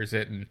rewires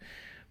it and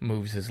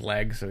moves his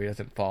legs so he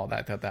doesn't fall.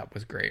 That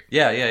was great.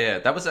 Yeah.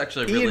 That was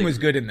actually Ian was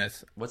good in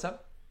this. What's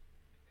up?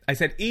 I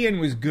said Ian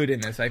was good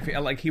in this. I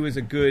feel like he was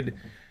a good.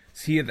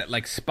 See that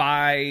like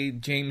spy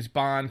James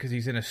Bond, because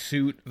he's in a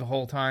suit the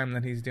whole time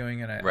that he's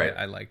doing it.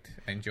 I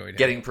enjoyed it.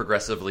 Getting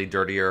progressively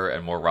dirtier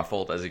and more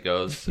ruffled as he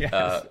goes.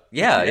 Yes.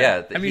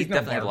 Yeah. I mean, he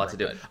definitely had a lot to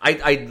do.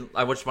 I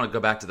just want to go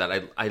back to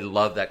that. I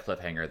love that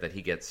cliffhanger that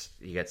he gets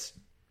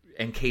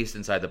encased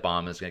inside the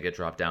bomb and is going to get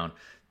dropped down.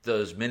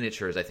 Those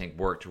miniatures, I think,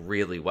 worked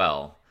really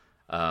well.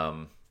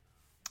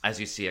 As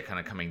you see it kind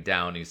of coming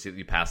down,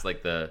 you pass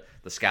like the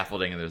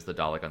scaffolding, and there's the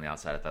Dalek on the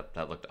outside.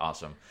 That looked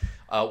awesome.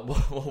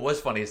 What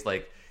was funny is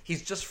like,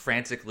 he's just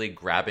frantically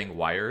grabbing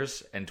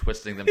wires and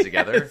twisting them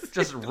together.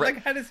 Just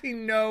like, how does he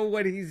know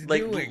what he's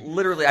doing?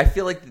 Literally, I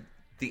feel like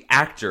the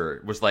actor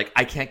was like,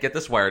 I can't get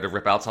this wire to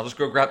rip out, so I'll just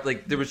go grab.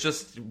 Like, there was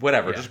just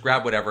whatever, just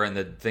grab whatever, and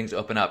the things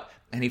open up,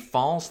 and he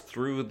falls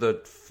through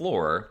the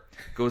floor,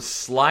 goes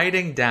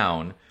sliding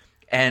down,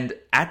 and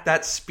at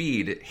that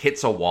speed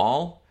hits a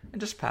wall. And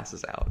just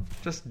passes out.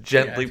 Just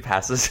gently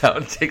passes out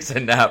and takes a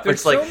nap.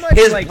 It's like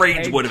his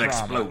brains would have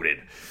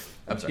exploded.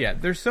 I'm sorry. Yeah,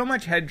 there's so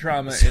much head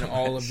trauma in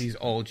all of these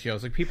old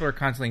shows. Like, people are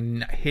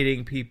constantly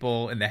hitting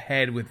people in the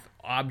head with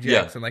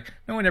objects, and like,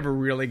 no one ever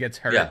really gets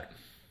hurt. Yeah.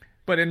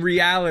 But in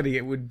reality,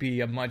 it would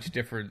be a much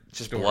different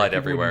just story. Blood people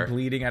everywhere, would be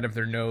bleeding out of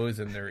their nose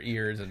and their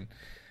ears, and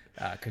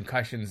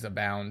concussions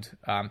abound.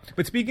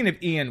 But speaking of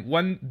Ian,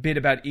 one bit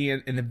about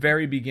Ian in the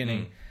very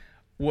beginning.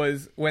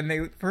 Was when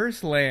they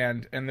first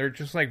land and they're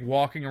just like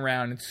walking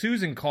around, and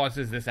Susan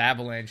causes this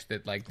avalanche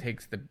that like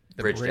takes the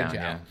bridge down, out.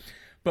 Yeah.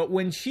 But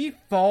when she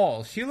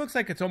falls, she looks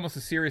like it's almost a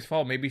serious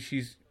fall. Maybe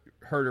she's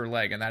hurt her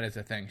leg, and that is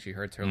a thing. She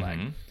hurts her leg.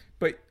 Mm-hmm.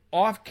 But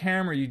off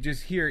camera, you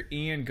just hear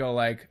Ian go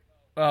like,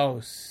 "Oh,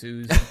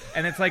 Susan,"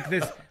 and it's like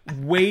this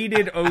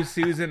weighted "Oh,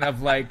 Susan"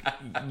 of like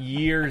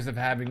years of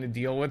having to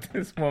deal with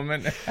this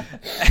woman,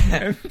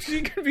 and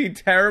she could be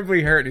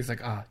terribly hurt. And he's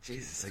like, "Oh,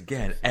 Jesus,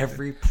 again,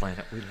 every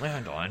planet we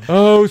land on.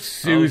 oh,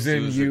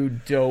 Susan, you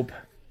dope."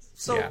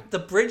 So Yeah. the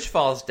bridge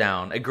falls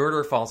down. A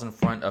girder falls in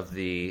front of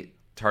the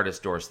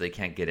TARDIS door, so they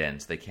can't get in,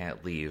 so they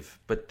can't leave.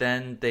 But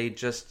then they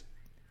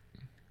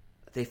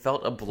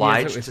felt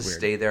obliged it's to weird.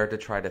 stay there to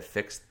try to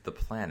fix the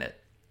planet.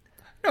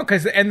 No,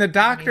 because the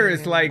doctor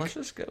is like, Let's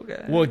just go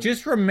get it. well,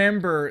 just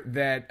remember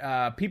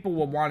that people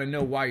will want to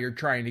know why you're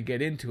trying to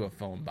get into a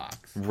phone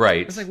box.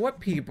 Right. It's like, what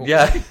people?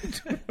 Yeah.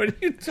 What are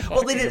you talking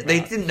Well, they about?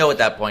 didn't know at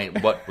that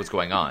point what was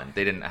going on.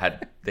 They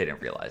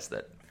didn't realize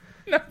that.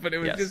 No, but it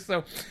was Yes. just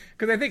so,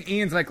 because I think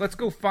Ian's like, let's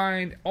go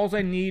find. All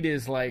I need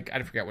is like,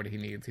 I forget what he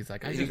needs. He's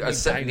like, I just need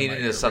Needed dynamite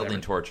an or acetylene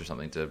whatever. torch or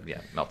something to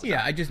melt it. Yeah,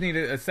 down. I just need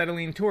a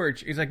acetylene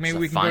torch. He's like, maybe It's a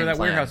we can go to fine that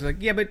plan. warehouse. He's like,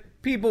 yeah, but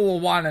people will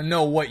want to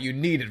know what you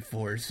need it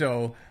for.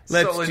 So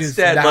let's so just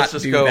instead, not let's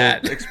just do go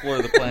that. explore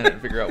the planet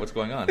and figure out what's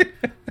going on.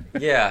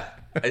 Yeah,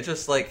 it's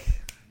just like,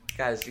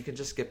 guys, you can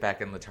just get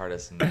back in the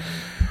TARDIS and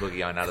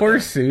boogie on out Poor of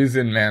there.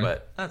 Susan, man.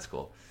 But that's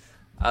cool.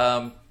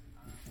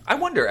 I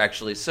wonder,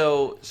 actually.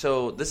 So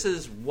this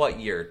is what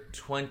year?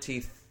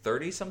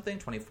 2030 something?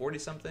 2040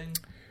 something?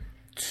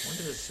 When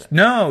does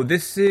No,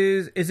 this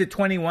is it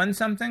 21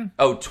 something?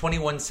 Oh,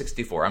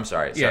 2164. I'm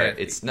sorry. Yeah,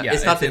 It's not. yeah,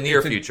 It's not the it's near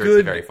a future. It's good-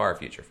 the very far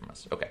future from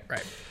us. Okay.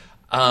 Right.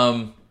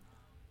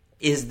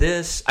 Is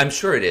this? I'm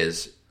sure it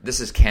is. This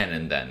is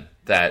canon then.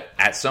 That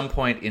at some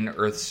point in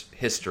Earth's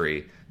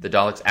history, the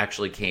Daleks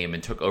actually came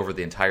and took over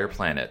the entire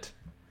planet,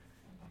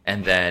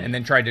 and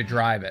then tried to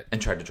drive it.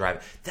 tried to drive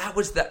it. That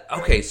was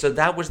okay. So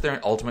that was their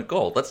ultimate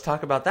goal. Let's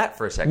talk about that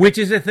for a second. Which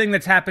is a thing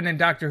that's happened in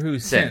Doctor Who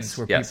since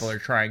where yes. people are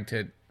trying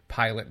to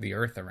pilot the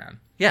Earth around.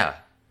 Yeah,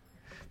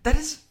 that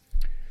is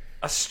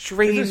a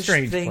strange,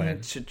 thing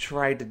plan. to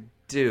try to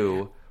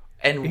do.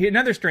 And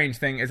Another strange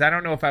thing is I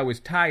don't know if I was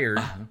tired,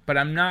 Uh-huh. but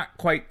I'm not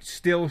quite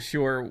still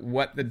sure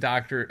what the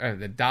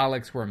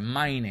Daleks were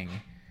mining,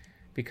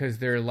 because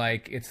they're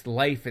like, it's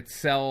life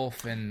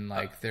itself, and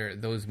like they're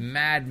those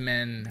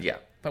madmen. Yeah.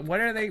 But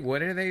what are they?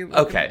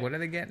 Okay. What are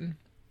they getting?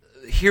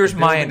 here's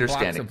my Building blocks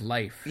understanding of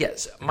life.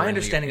 Yes, my Currently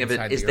understanding of it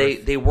inside is the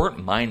Earth. they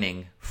weren't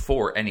mining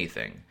for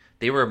anything.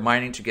 They were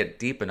mining to get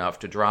deep enough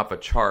to drop a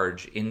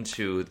charge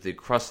into the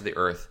crust of the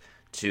Earth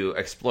to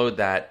explode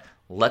that,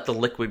 let the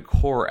liquid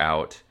core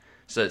out,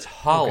 so it's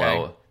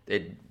hollow. Okay.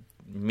 It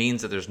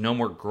means that there's no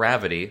more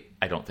gravity.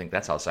 I don't think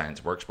that's how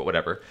science works, but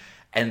whatever.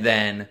 And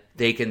then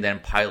they can then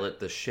pilot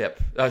the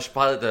ship,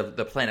 pilot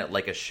the planet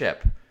like a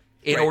ship,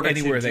 in Right, order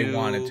anywhere to they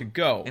wanted to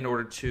go. In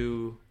order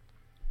to,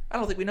 I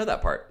don't think we know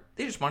that part.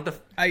 They just wanted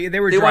to. They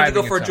were They wanted to driving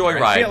go it for a somewhere.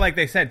 I joyride. feel like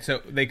they said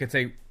so they could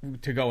say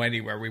to go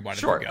anywhere we wanted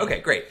Sure. to go. Okay.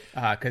 Great.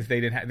 Because they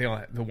didn't.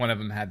 The one of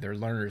them had their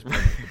learner's permit,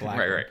 the black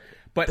Right, one.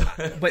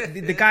 right. But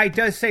the guy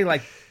does say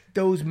like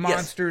those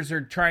monsters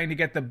are trying to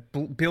get the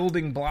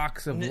building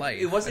blocks of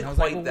life. It wasn't And I was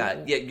quite like,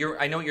 that. Yeah,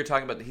 I know what you're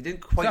talking about. He didn't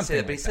quite say Something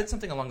that, but he like said that.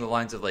 something along the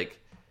lines of like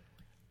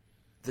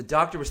the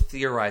Doctor was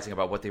theorizing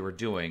about what they were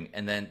doing,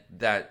 and then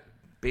that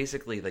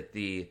basically like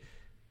the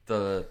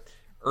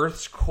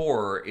Earth's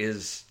core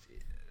is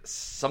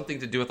something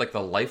to do with like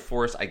the life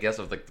force, I guess,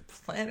 of like the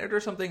planet or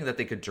something, that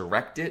they could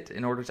direct it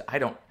in order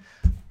to.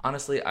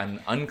 Honestly,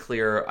 I'm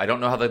unclear. I don't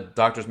know how the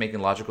Doctor's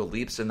making logical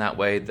leaps in that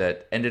way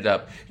that ended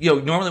up.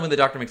 Normally when the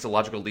Doctor makes a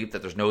logical leap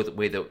that there's no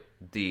way that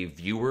the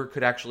viewer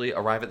could actually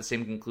arrive at the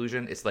same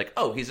conclusion, it's like,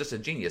 oh, he's just a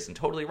genius and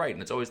totally right,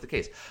 and it's always the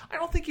case. I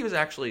don't think he was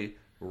actually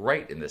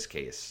right in this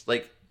case.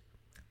 Like,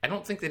 I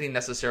don't think that he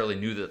necessarily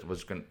knew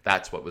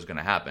that's what was going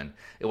to happen.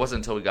 It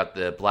wasn't until we got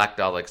the Black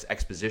Daleks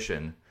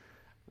exposition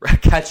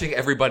catching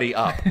everybody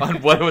up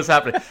on what was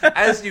happening.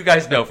 As you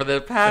guys know, for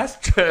the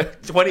past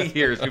 20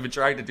 years, we've been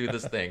trying to do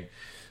this thing.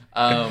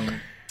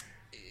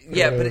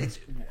 Yeah, but it's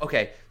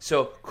okay.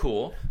 So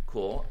cool.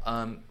 Cool,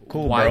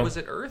 Why bro. was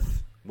it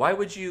Earth? Why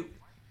would you?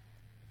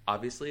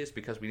 Obviously, it's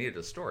because we needed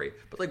a story.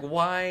 But like,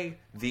 why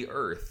the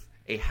Earth,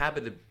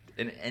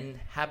 an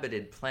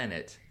inhabited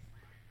planet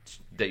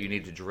that you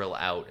need to drill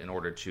out in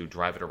order to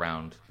drive it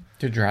around?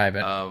 to drive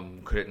it.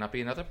 Could it not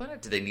be another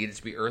planet? Did they need it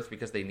to be Earth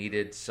because they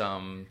needed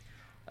some?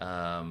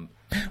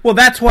 Well,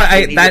 that's why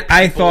They needed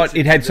I people thought to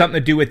it had do something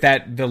to do with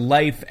that, the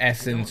life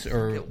essence,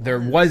 or it there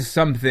was. was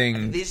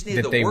something They just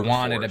needed that the they workforce.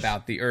 wanted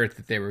about the Earth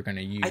that they were going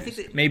to use. think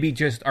that- Maybe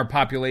just our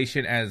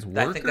population as I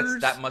workers.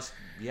 think that must.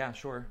 Yeah,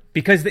 sure.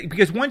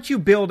 because once you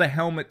build a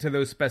helmet to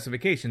those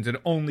specifications, it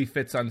only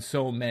fits on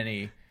so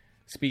many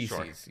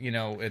species.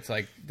 Sure. It's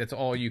like that's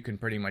all you can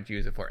pretty much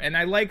use it for. And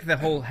I like the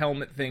whole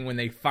helmet thing when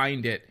they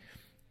find it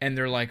and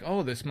they're like,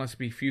 "Oh, this must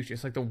be future."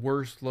 It's like the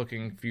worst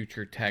looking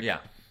future tech Yeah.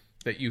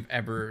 that you've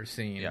ever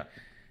seen. Yeah.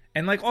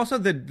 And like also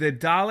the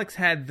Daleks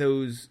had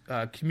those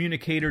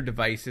communicator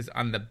devices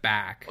on the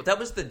back. Well, that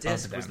was the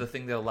disc. Was them. the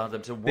thing that allowed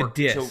them to work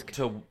disc.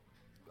 to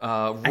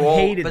roll.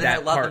 I hated but that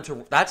it allowed part. them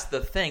to. That's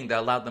the thing that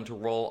allowed them to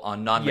roll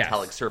on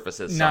non-metallic Yes.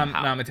 surfaces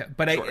somehow. Non-metallic.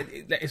 But Sure.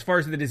 as far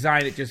as the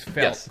design, it just felt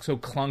Yes. so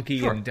clunky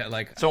Sure. and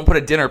like. Someone put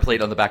a dinner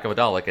plate on the back of a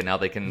Dalek, and now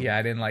they can. Yeah,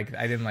 I didn't like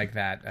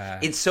that.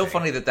 It's so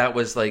funny that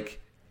was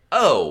like,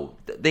 oh,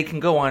 they can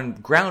go on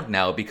ground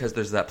now because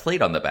there's that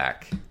plate on the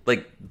back.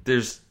 Like,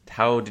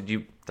 how did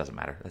you? Doesn't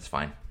matter. That's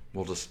fine.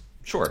 We'll just.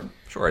 Sure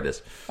it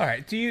is. All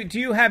right. Do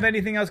you have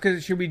anything else?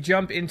 Because should we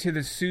jump into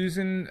the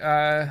Susan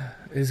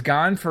is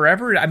gone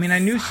forever? I mean, I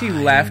knew she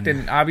left,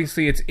 and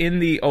obviously it's in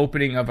the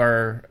opening of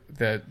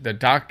the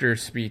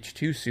Doctor's speech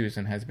to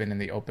Susan has been in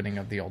the opening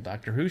of the old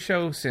Doctor Who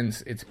show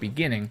since its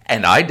beginning.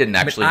 And I didn't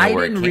actually know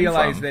where it came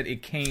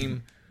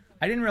from.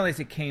 I didn't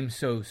realize it came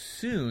so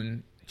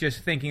soon. Just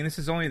thinking this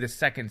is only the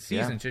second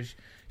season. Yeah.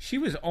 She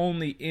was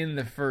only in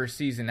the first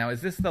season. Now,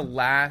 is this the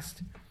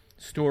last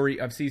story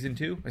of season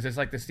 2? Is this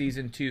like the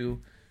season 2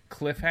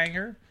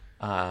 cliffhanger?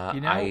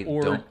 I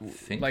don't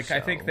think so. I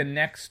think the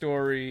next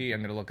story,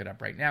 I'm going to look it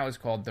up right now, is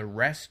called The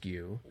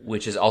Rescue.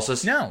 Which is also...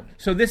 No.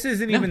 So this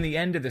isn't even the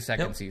end of the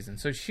second season.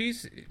 So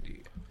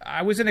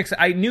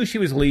I knew she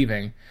was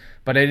leaving,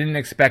 but I didn't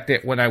expect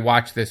it when I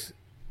watched this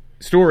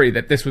story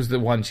that this was the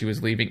one she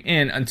was leaving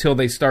in until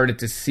they started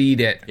to seed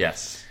it.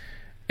 Yes.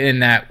 In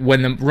that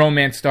when the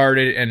romance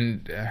started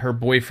and her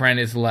boyfriend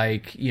is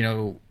like,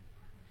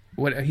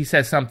 what he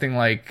says something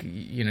like,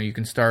 you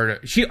can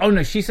start. She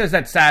says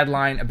that sad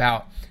line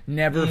about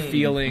never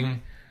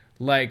feeling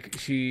like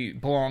she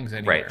belongs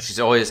anywhere. Right. She's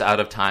always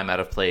out of time, out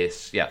of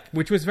place. Yeah.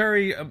 Which was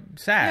very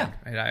sad.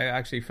 And I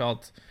actually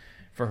felt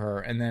for her.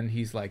 And then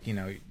he's like,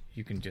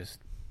 you can just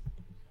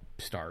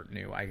start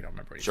new. I don't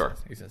remember what he says.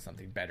 He says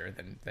something better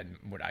than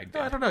what I did.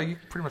 No, I don't know. You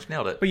pretty much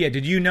nailed it. But yeah,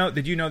 did you know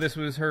this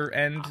was her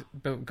end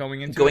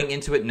going into Going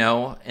into it,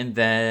 no. And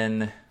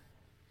then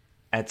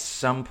at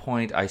some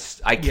point I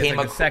came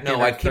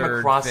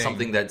across thing.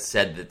 something that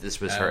said that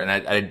this was her,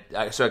 and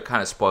so I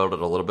kind of spoiled it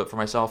a little bit for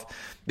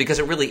myself because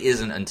it really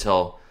isn't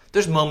until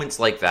there's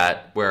moments like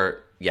that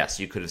where yes,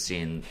 you could have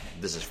seen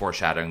this is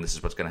foreshadowing, this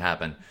is what's going to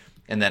happen,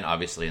 and then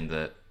obviously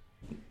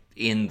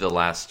in the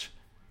last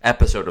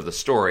episode of the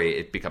story,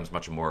 it becomes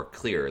much more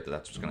clear that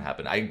that's what's going to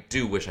happen. I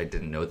do wish I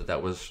didn't know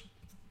that was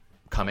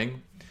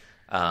coming,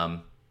 but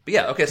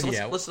yeah, okay, so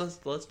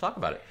let's talk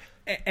about it.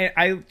 And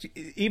I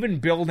even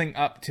building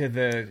up to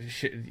the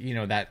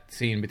that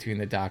scene between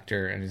the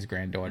Doctor and his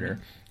granddaughter.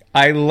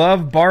 I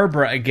love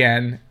Barbara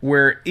again,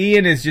 where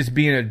Ian is just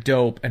being a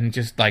dope and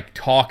just like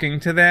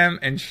talking to them,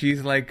 and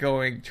she's like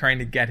trying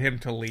to get him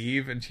to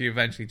leave, and she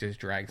eventually just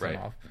drags him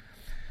off.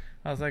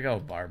 I was like, oh,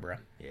 Barbara,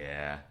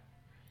 yeah,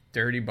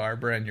 dirty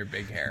Barbara and your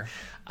big hair.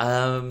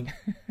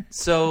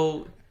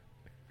 So,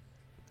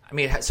 I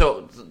mean,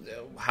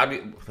 how do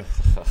you?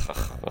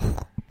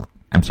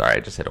 I'm sorry, I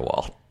just hit a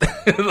wall.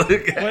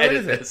 What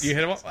is it? You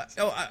hit a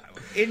wall?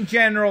 In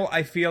general,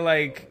 I feel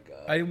like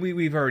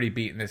we've already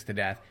beaten this to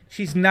death.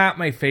 She's not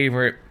my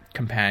favorite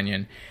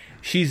companion.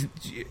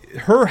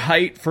 Her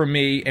height for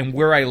me and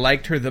where I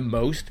liked her the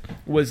most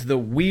was the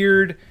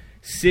weird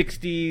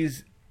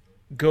 60s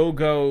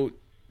go-go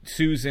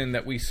Susan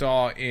that we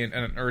saw in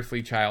An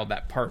Unearthly Child,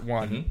 that part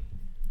 1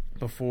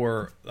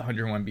 before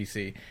 101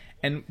 BC.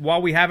 And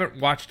while we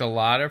haven't watched a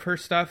lot of her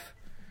stuff,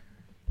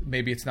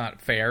 maybe it's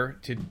not fair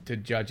to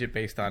judge it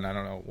based on, I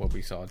don't know, what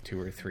we saw 2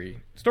 or 3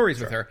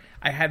 stories with her.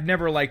 I have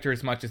never liked her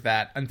as much as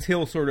that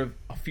until sort of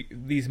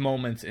these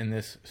moments in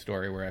this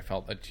story where I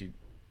felt that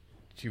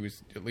she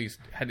was at least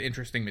had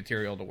interesting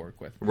material to work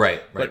with.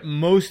 Right. But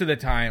most of the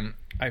time,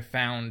 I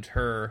found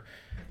her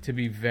to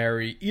be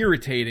very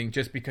irritating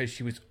just because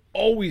she was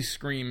always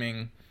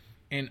screaming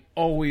and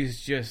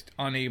always just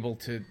unable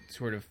to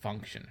sort of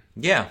function.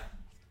 Yeah.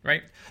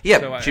 Right?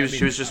 Yeah, so,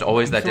 she was just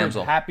always that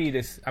damsel.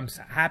 I'm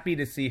happy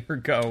to see her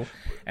go,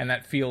 and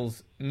that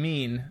feels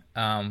mean,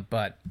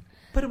 but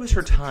it was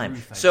her time.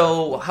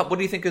 So, what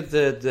do you think of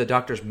the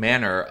Doctor's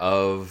manner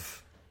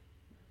of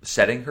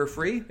setting her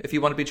free? If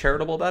you want to be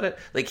charitable about it,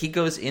 like he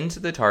goes into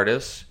the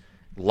TARDIS,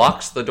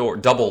 locks the door,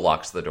 double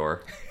locks,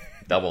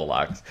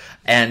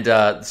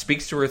 and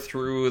speaks to her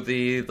through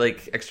the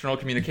external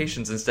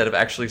communications instead of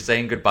actually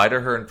saying goodbye to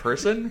her in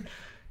person.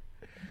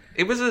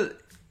 It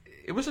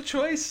was a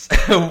choice.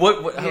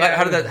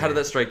 How did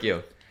that strike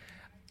you?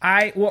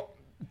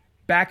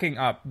 Backing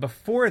up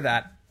before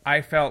that,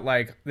 I felt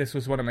like this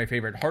was one of my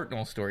favorite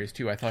Hartnell stories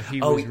too. I thought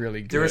he was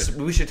really good.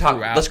 We should talk.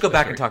 Let's go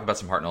back and talk about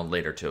some Hartnell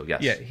later too.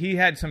 Yes. Yeah, he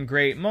had some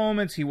great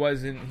moments. He's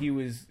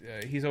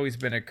always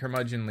been a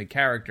curmudgeonly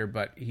character,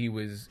 but he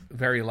was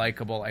very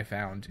likable. I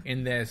found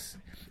in this,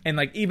 and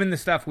even the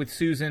stuff with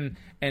Susan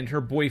and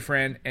her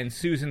boyfriend, and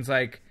Susan's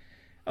like,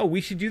 oh,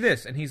 we should do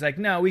this. And he's like,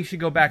 no, we should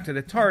go back to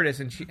the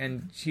TARDIS.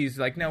 And she's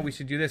like, no, we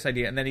should do this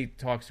idea. And then he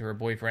talks to her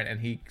boyfriend,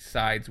 and he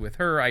sides with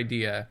her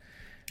idea.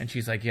 And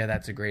she's like, yeah,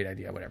 that's a great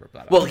idea, whatever.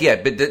 Blah, blah, well, yeah,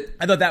 but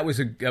I thought that was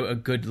a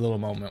good little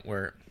moment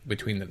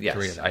between the three of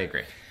them. Yes, I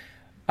agree.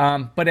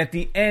 But at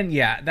the end,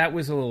 yeah, that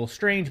was a little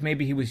strange.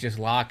 Maybe he was just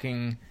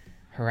locking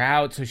her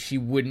out so she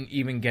wouldn't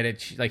even get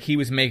it. He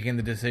was making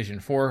the decision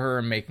for her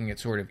and making it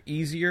sort of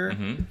easier.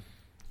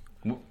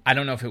 I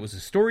don't know if it was a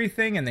story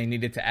thing and they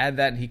needed to add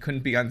that and he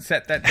couldn't be on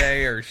set that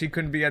day or she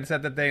couldn't be on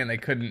set that day and they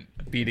couldn't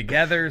be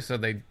together, so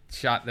they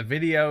shot the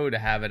video to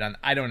have it on.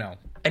 I don't know.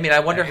 I mean, I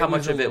wonder how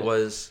much of it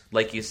was,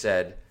 like you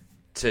said,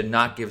 to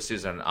not give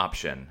Susan an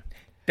option.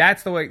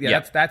 That's the way.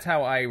 Yeah, that's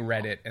how I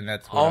read it, and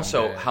that's what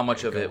also how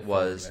much of it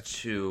was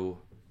to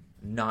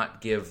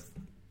not give,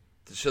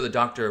 so the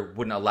doctor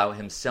wouldn't allow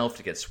himself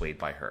to get swayed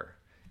by her.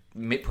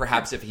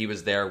 Perhaps if he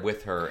was there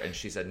with her and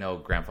she said, "No,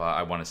 Grandpa,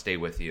 I want to stay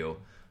with you.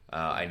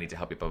 I need to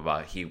help you." Blah blah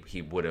blah.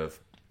 He would have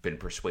been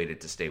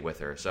persuaded to stay with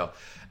her. So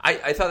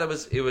I thought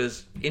it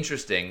was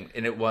interesting,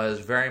 and it was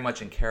very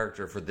much in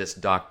character for this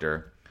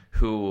doctor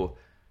who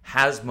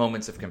has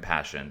moments of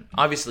compassion.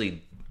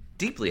 Obviously,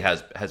 deeply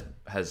has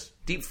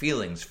deep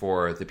feelings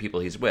for the people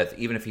he's with,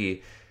 even if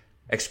he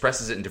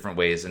expresses it in different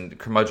ways. And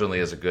curmudgeonly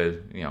is a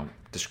good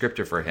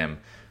descriptor for him.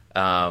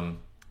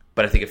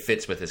 But I think it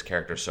fits with his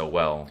character so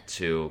well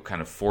to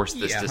kind of force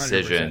this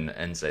decision 100%.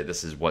 And say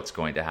this is what's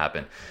going to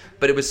happen.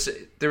 But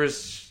there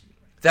was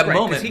that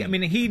moment.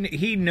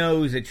 He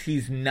knows that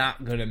she's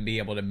not going to be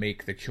able to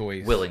make the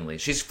choice willingly.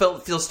 She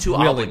feels too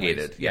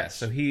obligated. Yes,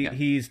 so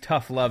he's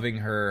tough loving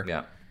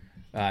her.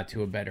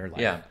 To a better life.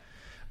 Yeah.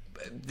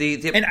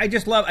 And I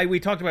just love, we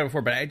talked about it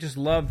before, but I just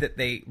love that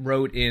they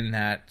wrote in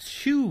that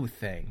shoe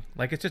thing.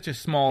 Like, it's such a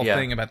small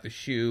thing about the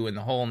shoe and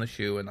the hole in the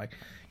shoe, and like,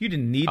 you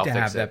didn't need to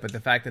have that, but the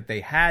fact that they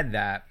had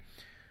that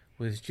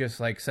was just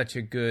like such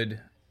a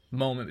good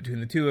moment between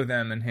the two of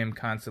them, and him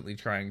constantly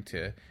trying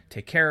to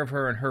take care of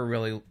her and her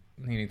really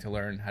needing to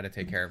learn how to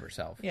take care of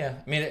herself. Yeah.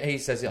 I mean, he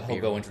says he'll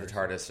go into the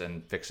TARDIS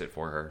and fix it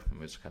for her. It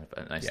was kind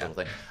of a nice little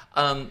thing.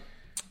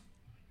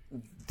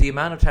 The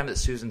amount of time that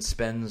Susan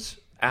spends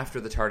after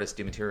the TARDIS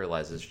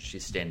dematerializes,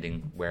 she's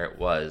standing where it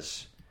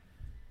was,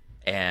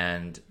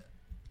 and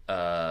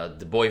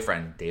the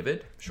boyfriend,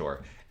 David,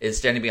 is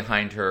standing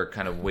behind her,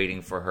 kind of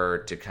waiting for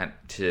her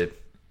to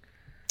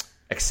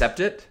accept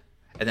it,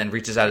 and then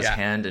reaches out his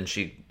hand, and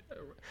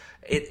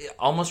it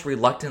almost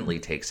reluctantly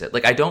takes it.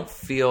 Like, I don't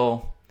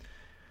feel...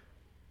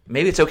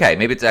 Maybe it's okay.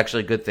 Maybe it's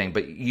actually a good thing,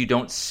 but I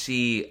didn't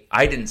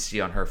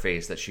see on her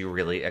face that she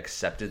really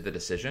accepted the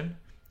decision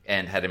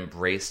and had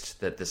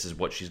embraced that this is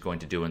what she's going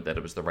to do and that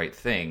it was the right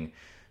thing.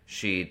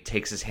 She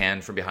takes his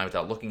hand from behind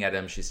without looking at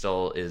him. She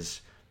still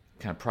is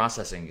kind of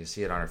processing. You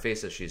see it on her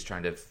face as she's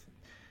trying to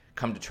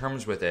come to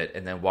terms with it,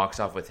 and then walks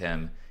off with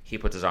him. He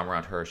puts his arm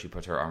around her. She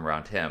puts her arm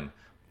around him.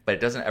 But it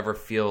doesn't ever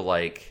feel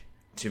like,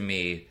 to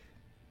me,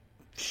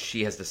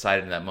 she has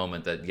decided in that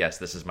moment that, yes,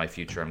 this is my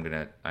future.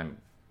 I'm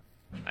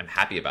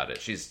happy about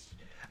it.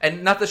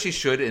 And not that she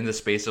should in the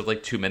space of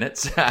like 2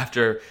 minutes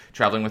after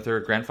traveling with her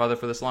grandfather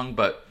for this long,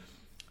 but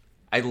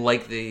I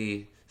like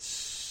the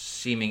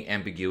seeming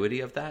ambiguity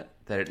of that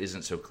it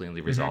isn't so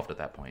cleanly resolved at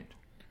that point.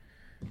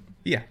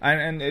 Yeah,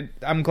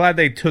 I'm glad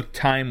they took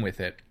time with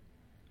it.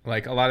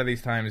 Like, a lot of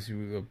these times,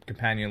 a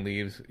companion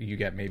leaves, you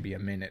get maybe a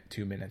minute,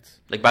 2 minutes.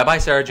 Like, bye-bye,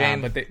 Sarah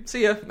Jane.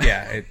 See ya.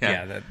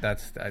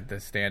 That's the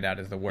standout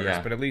is the worst.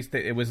 Yeah. But at least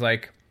it was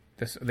like...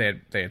 They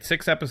had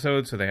 6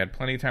 episodes, so they had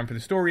plenty of time for the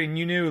story, and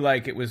you knew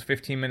like it was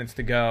 15 minutes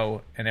to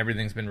go, and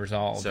everything's been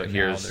resolved. So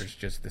now there's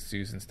just the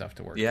Susan stuff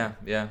to work.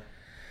 Yeah.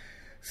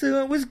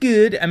 So it was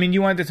good. I mean,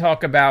 you wanted to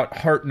talk about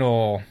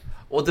Hartnell.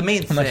 Well, the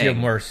main thing, unless you have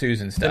more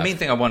Susan stuff. The main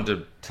thing I wanted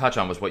to touch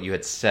on was what you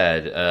had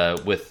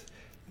said with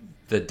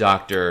the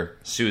Dr.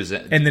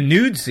 Susan and the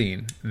nude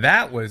scene.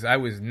 I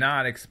was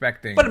not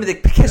expecting. But I mean,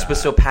 the kiss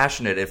was so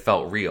passionate; it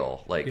felt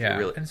real. Like,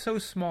 really, and so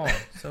small,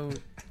 so.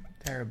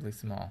 Terribly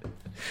small.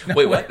 No,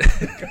 wait, what?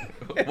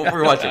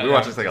 We're watching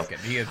something else.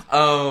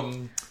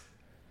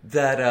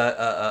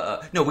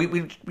 No,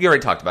 we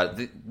already talked about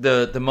it.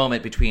 The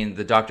moment between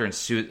the doctor and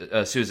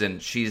Susan.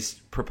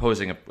 She's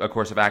proposing a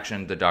course of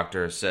action. The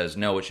doctor says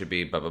no, it should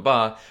be blah blah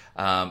blah,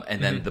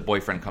 and then the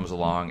boyfriend comes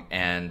along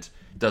and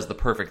does the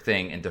perfect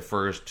thing and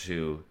defers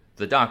to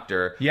the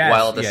doctor,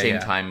 while at the same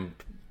time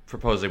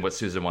proposing what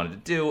Susan wanted to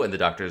do, and the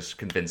doctor's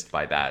convinced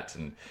by that.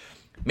 And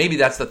maybe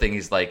that's the thing.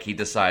 He's like, he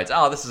decides,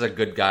 this is a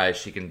good guy.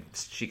 She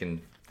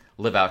can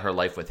live out her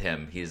life with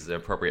him. He's the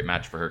appropriate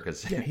match for her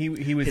because he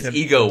was his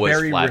ego was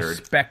very flattered.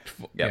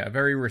 Respectful,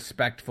 very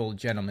respectful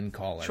gentleman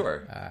caller.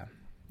 Sure,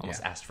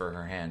 almost asked for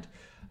her hand.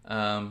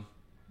 I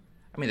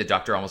mean, the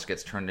doctor almost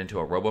gets turned into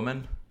a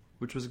Roboman,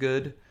 which was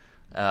good.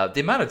 The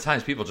amount of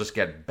times people just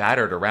get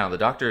battered around. The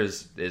doctor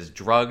is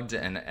drugged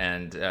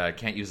and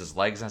can't use his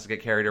legs and has to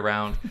get carried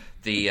around.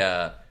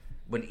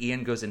 When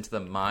Ian goes into the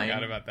mine,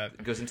 forgot about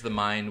that. Goes into the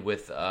mine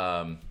with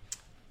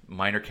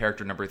minor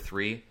character number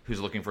 3,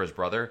 who's looking for his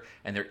brother,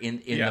 and they're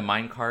in the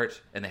mine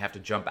cart, and they have to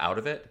jump out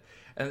of it.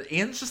 And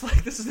Ian's just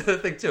like, this is the other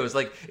thing too. It's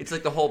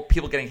like the whole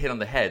people getting hit on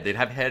the head. They'd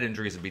have head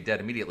injuries and be dead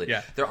immediately.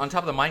 Yeah. They're on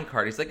top of the mine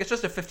cart. He's like, it's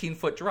just a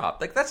 15-foot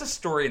drop. Like, that's a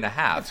story and a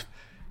half.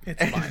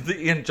 It's fine.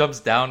 Ian jumps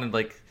down and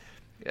like,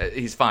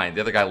 he's fine.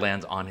 The other guy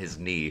lands on his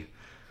knee,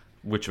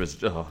 which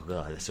was, oh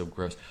god, that's so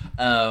gross.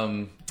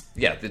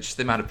 Just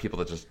the amount of people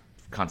that just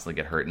constantly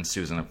get hurt, and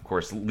Susan, of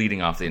course,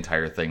 leading off the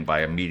entire thing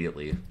by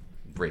immediately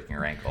breaking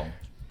her ankle.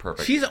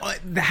 perfect. She's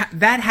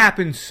that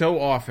happens so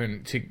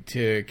often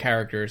to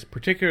characters,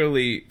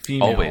 particularly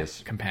female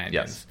companions.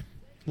 Yes.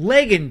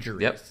 Leg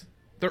injuries. Yep.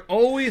 They're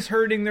always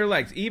hurting their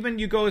legs. Even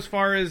you go as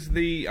far as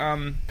the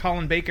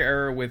Colin Baker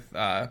era with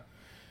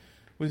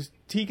was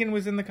Tegan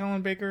was in the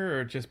Colin Baker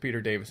or just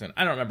Peter Davison?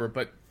 I don't remember,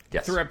 but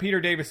throughout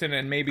Peter Davison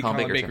and maybe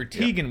Colin Baker,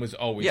 Tegan was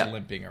always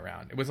limping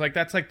around. It was like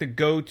that's like the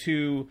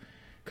go-to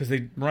because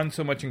they run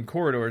so much in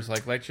corridors.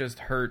 Like let's just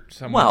hurt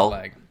someone's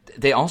leg.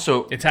 They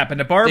also it's happened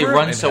to Barbara. They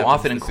run so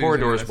often in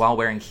corridors while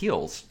wearing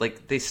heels.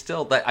 Like they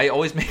still. I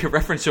always make a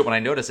reference to it when I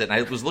notice it. And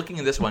I was looking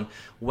in this one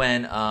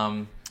when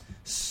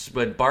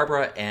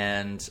Barbara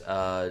and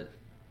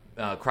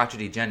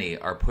crotchety Jenny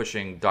are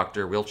pushing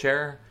Dr.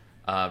 Wheelchair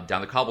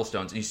down the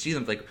cobblestones, and you see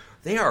them like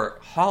they are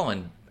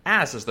hauling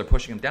ass as they're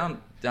pushing him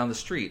down the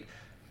street.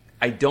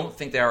 I don't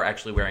think they are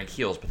actually wearing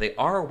heels, but they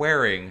are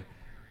wearing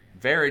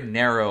very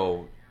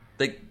narrow,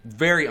 like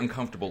very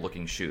uncomfortable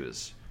looking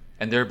shoes,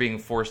 and they're being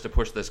forced to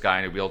push this guy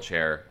in a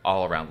wheelchair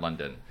all around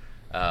London.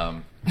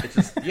 It's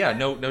just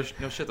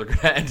no shit. They're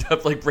gonna end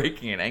up like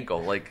breaking an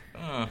ankle. Like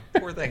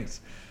poor things.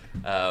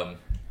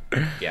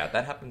 Yeah,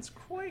 that happens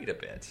quite a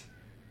bit.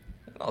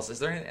 What else? Is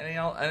there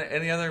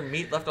any other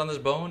meat left on this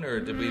bone, or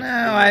did we?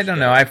 No, I don't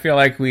know. I feel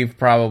like we've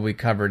probably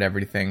covered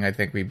everything. I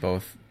think we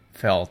both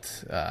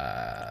felt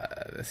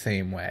the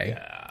same way.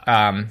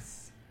 Yeah,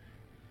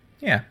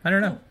 I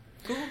don't know.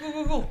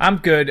 Cool. I'm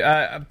good.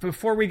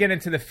 Before we get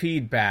into the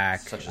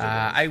feedback,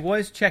 I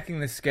was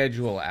checking the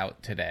schedule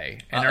out today,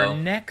 and our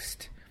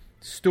next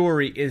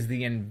story is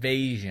The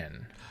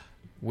Invasion,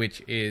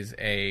 which is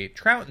a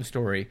Troughton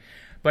story.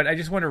 But I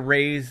just want to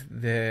raise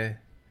the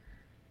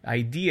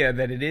idea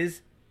that it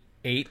is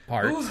 8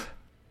 parts,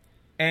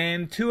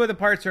 and 2 of the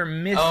parts are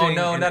missing. Oh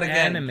no, not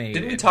again! Animated.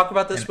 Didn't we talk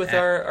about this with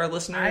our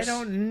listeners? I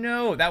don't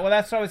know.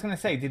 That's what I was going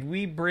to say. Did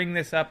we bring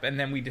this up and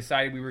then we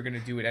decided we were going to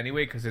do it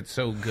anyway because it's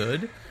so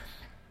good?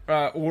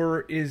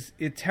 Or is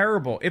it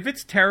terrible? If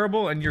it's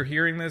terrible and you're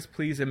hearing this,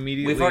 please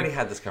immediately... We've already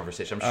had this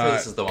conversation. I'm sure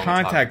this is the one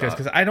contact us,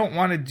 because I don't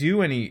want to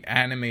do any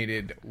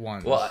animated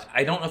ones. Well,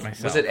 I don't know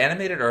if... Was it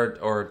animated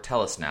or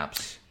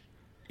telesnaps?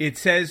 It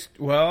says...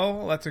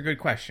 Well, that's a good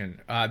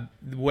question.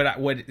 What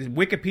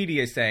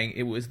Wikipedia is saying,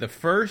 it was the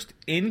first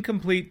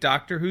incomplete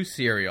Doctor Who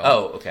serial...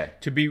 Oh, okay.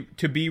 ...to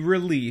be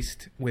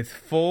released with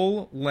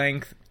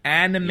full-length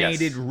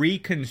animated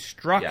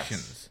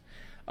reconstructions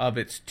of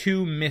its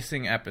 2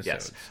 missing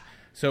episodes. Yes.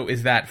 So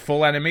is that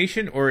full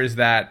animation, or is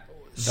that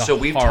the So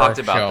we've talked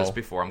about this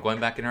before. I'm going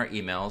back in our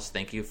emails.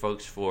 Thank you,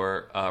 folks,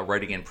 for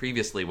writing in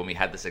previously when we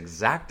had this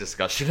exact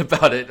discussion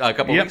about it a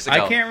couple weeks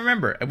ago. I can't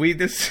remember.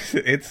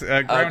 It's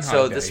Groundhog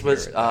So Day this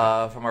was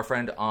from our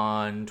friend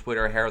on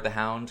Twitter, Hair of the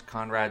Hound.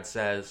 Conrad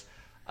says,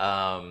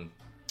 The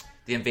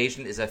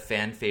Invasion is a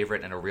fan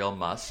favorite and a real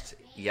must.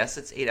 Yes,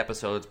 it's 8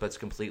 episodes, but it's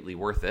completely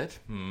worth it.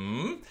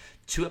 2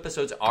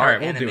 episodes are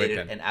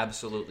animated and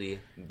absolutely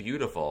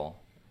beautiful.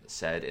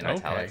 Said in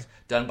italics,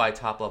 done by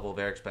top-level,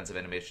 very expensive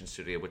animation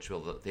studio, which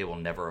they will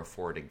never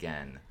afford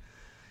again.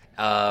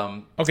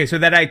 Okay, so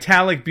that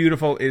italic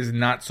beautiful is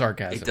not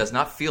sarcasm. It does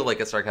not feel like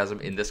a sarcasm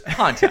in this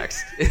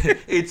context.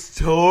 It's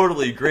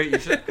totally great. You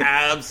should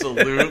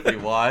absolutely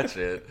watch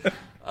it.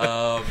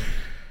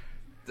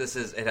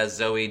 It has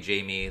Zoe,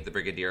 Jamie, the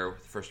Brigadier,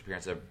 first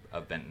appearance of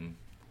Benton.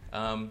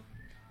 All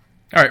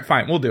right,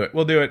 fine. We'll do it.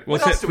 We'll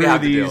sit through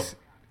these.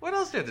 What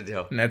else do you have to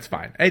do? And that's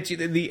fine. It's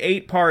the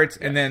 8 parts,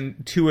 and then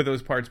 2 of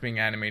those parts being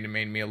animated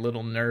made me a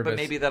little nervous. But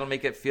maybe that'll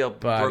make it feel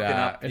broken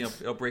up.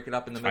 It'll break it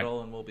up in the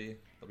middle, and it'll be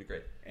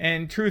great.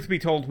 And truth be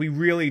told, we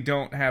really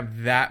don't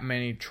have that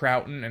many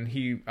Troughton, and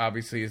he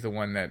obviously is the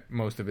one that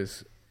most of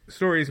his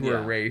stories were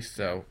erased.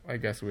 So I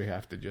guess we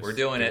have to just. We're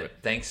doing it.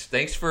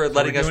 Thanks for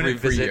letting us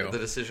revisit the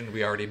decision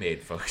we already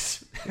made,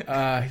 folks.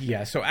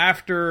 So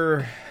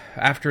after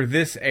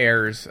this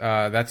airs,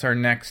 that's our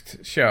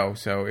next show.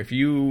 So if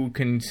you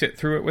can sit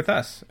through it with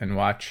us and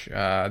watch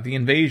The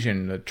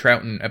Invasion, the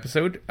Troughton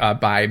episode,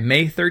 by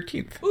May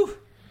 13th. Ooh.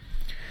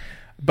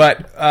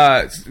 But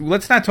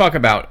let's not talk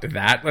about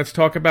that. Let's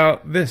talk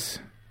about this.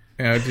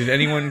 Did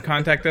anyone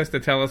contact us to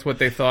tell us what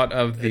they thought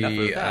of the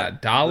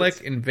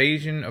Dalek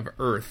invasion of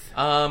Earth?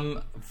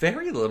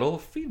 Very little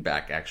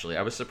feedback, actually.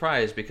 I was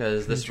surprised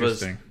because this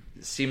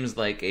seems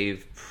like a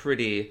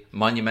pretty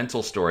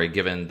monumental story,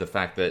 given the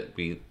fact that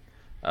we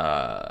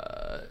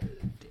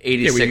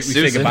 86 we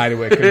say goodbye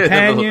to a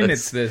companion.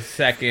 It's the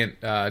second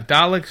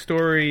Dalek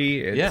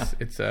story.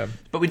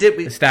 But we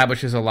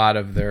establishes a lot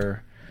of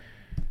their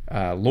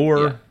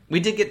lore. Yeah. We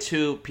did get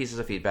 2 pieces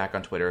of feedback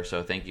on Twitter,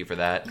 so thank you for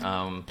that.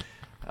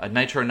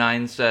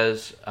 Nitro9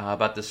 says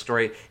about this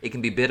story, it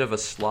can be a bit of a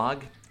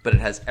slog, but it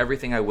has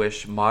everything I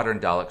wish modern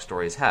Dalek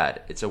stories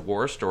had. It's a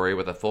war story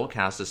with a full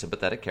cast of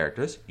sympathetic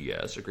characters.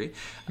 Yes, agree.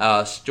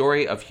 A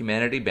story of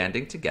humanity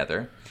banding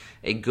together.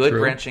 A good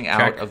branching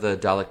out of the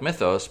Dalek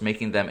mythos,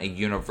 making them a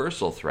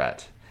universal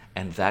threat.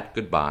 And that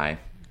goodbye,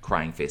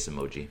 crying face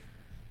emoji.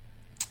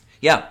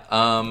 Yeah,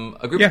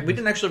 agree. Yeah, we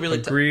didn't actually really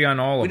agree on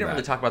all of that. We didn't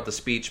really talk about the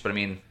speech, but I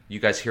mean, you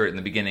guys hear it in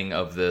the beginning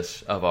of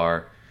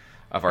our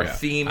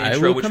theme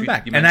intro, which we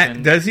mentioned.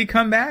 And does he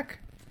come back?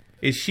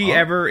 Is she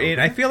ever in?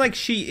 I feel like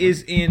she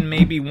is in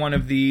maybe one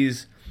of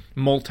these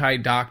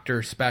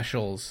multi-doctor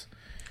specials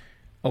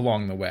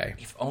along the way.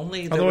 If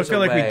only there Although was I feel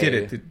a like we way- did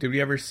it. Did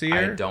we ever see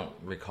her? I don't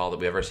recall that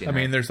we ever seen I her.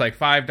 mean, there's like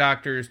 5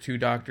 doctors, 2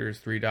 doctors,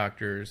 3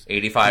 doctors,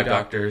 85 2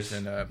 doctors.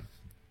 and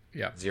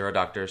 0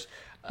 doctors.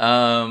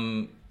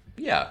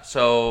 Yeah,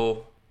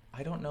 so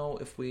I don't know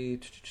if we...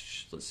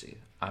 Let's see.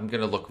 I'm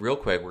going to look real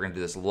quick. We're going to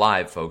do this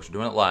live, folks. We're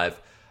doing it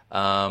live.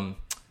 Dalek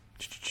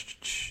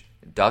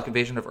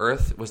Invasion of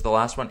Earth was the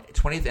last one.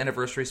 20th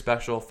anniversary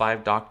special,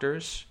 5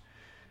 doctors.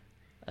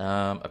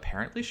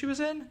 Apparently she was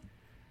in.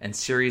 And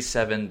Series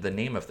 7, The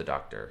Name of the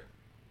Doctor.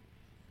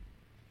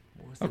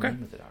 What was the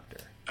name of the Doctor?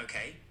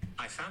 Okay,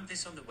 I found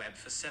this on the web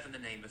for 7, The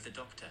Name of the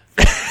Doctor.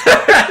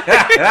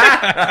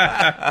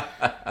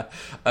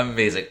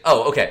 Amazing.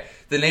 Oh, okay.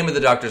 The Name of the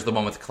Doctor is the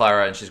one with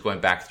Clara, and she's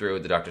going back through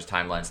the Doctor's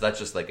timeline. So that's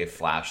just like a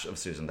flash of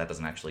Susan. That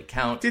doesn't actually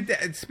count.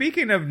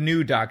 Speaking of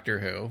new Doctor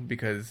Who,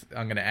 because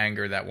I'm going to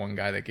anger that one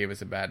guy that gave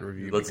us a bad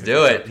review. Let's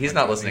do it. He's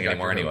not listening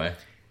anymore anyway.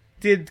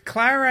 Did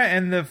Clara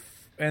and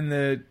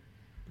the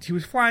she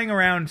was flying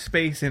around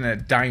space in a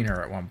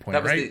diner at one point,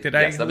 That was right? the- Did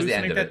I yes, that was the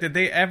end hallucinate of that? it. Did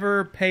they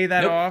ever pay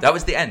that Nope, off? that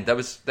was the end. That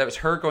was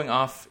her going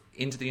off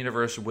into the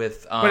universe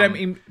with. But I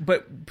mean,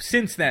 but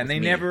since then,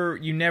 me.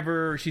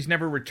 she's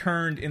never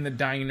returned in the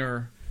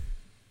diner.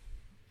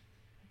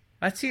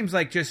 That seems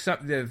like just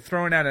something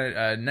throwing out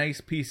a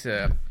nice piece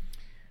of.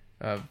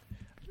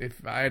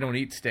 If I don't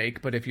eat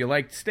steak, but if you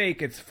like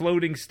steak, it's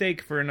floating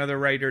steak for another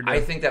writer.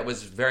 I think that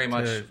was very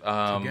much get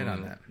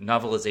on that.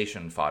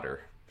 novelization fodder,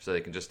 so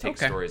they can just take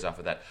stories off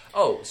of that.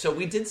 Oh, so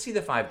we did see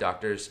the 5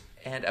 Doctors,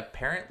 and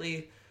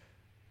apparently,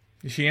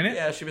 is she in it?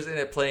 yeah, she was in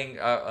it playing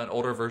an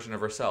older version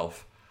of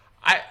herself.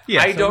 I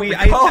So don't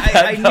I recall that.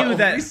 I though. knew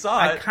that. We saw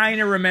I it. kind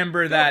of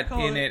remember that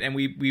recall in it. it, and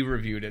we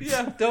reviewed it.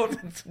 Yeah,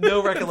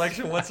 no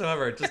recollection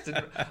whatsoever. Just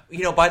didn't,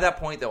 by that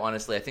point, though,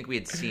 honestly, I think we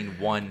had seen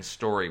one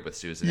story with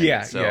Susan. in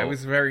Yeah, it, so, yeah, it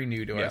was very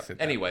new to yeah. us.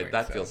 At Anyway, point,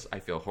 that so. feels. I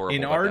feel horrible.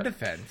 In about our that.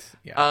 defense.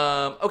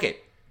 Yeah. Okay.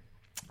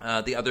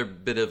 The other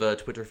bit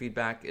of Twitter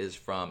feedback is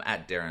from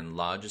 @Darren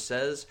Lodge.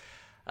 Says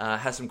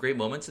has some great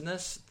moments in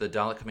this. The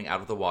Dalek coming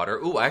out of the water.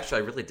 Ooh,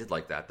 actually, I really did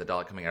like that. The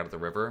Dalek coming out of the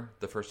river.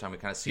 The first time we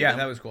kind of see them.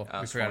 That was cool. We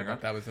forgot swimming about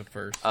around. that. Was the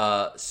first.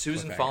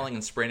 Susan cliffhanger. falling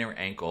and spraining her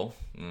ankle,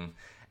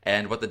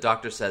 and what the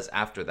Doctor says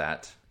after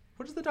that.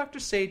 What does the Doctor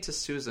say to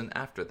Susan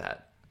after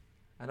that?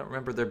 I don't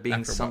remember there being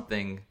After what?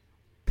 something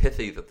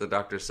pithy that the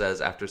Doctor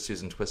says after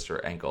Susan twists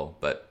her ankle,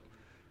 but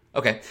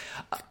okay.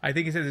 I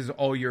think he says this is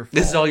all your fault.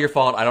 This is all your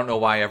fault. I don't know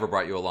why I ever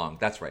brought you along.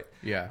 That's right.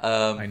 Yeah.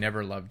 I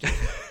never loved you.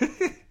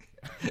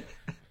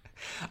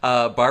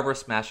 Barbara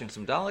smashing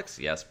some Daleks.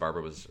 Yes,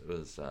 Barbara was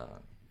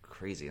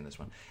crazy in this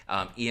one.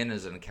 Ian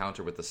is an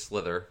encounter with the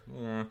Slither.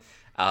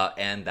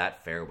 And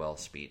that farewell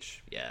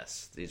speech.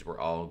 Yes, these were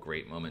all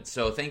great moments.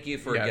 So thank you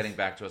for getting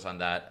back to us on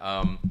that.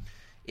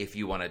 If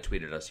you want to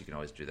tweet at us, you can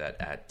always do that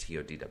at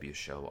TODW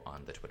Show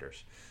on the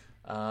Twitters.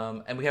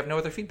 And we have no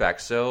other feedback,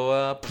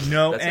 so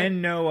that's it.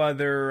 No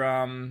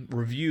other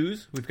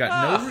reviews. We've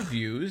got no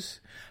reviews,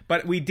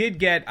 but we did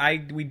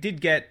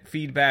get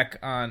feedback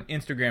on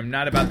Instagram,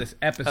 not about this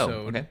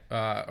episode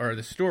or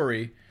the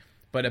story,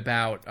 but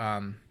about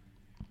the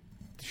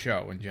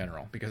show in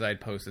general, because I had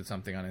posted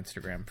something on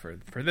Instagram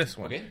for this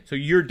one. Okay. So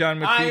you're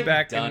done with I'm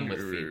feedback done and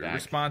with feedback.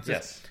 responses?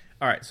 Yes.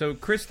 All right, so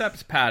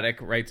Kristaps Paddock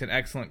writes an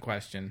excellent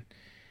question.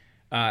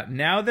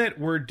 Now that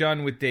we're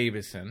done with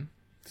Davison,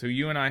 so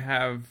you and I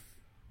have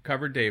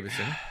covered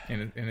Davison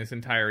in his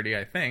entirety,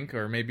 I think,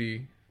 or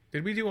maybe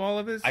did we do all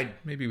of this?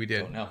 Maybe we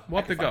did. Don't know.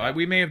 We'll have to go.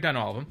 We may have done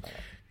all of them.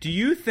 Do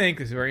you think,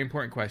 this is a very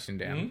important question,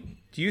 Dan, Mm-hmm.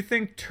 do you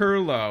think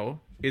Turlough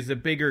is a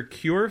bigger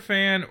Cure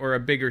fan or a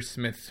bigger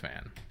Smiths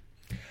fan?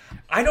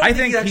 I don't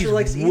think he actually he's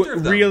likes either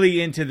of them.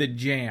 really into the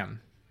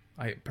Jam,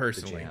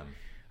 personally. The Jam.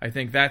 I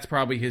think that's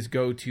probably his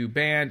go-to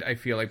band. I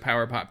feel like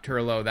Power Pop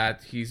Turlough,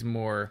 that he's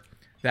more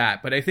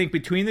that. But I think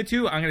between the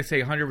two, I'm going to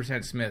say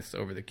 100% Smiths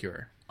over the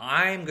Cure.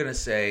 I'm going to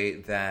say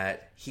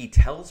that he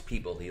tells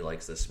people he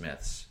likes the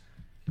Smiths,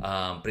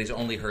 but he's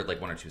only heard like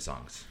 1 or 2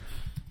 songs.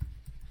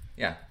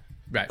 Yeah.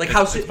 Right. Like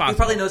It's he possible.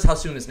 probably knows How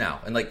Soon Is Now,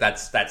 and like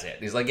that's it.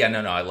 He's like, yeah, no,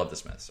 I love the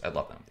Smiths. I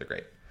love them. They're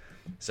great.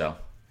 So,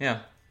 yeah.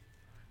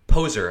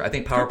 Poser. I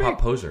think Power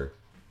Pop Poser.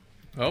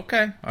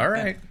 Okay. All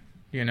right.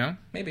 You know?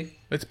 Maybe.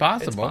 It's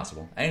possible. It's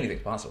possible.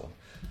 Anything's possible.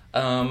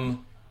 I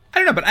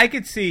don't know, but I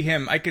could see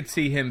him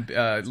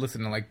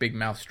listen to like Big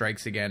Mouth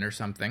Strikes Again or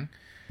something.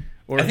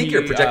 Or I think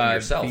you're projecting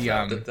yourself.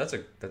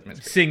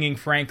 That's singing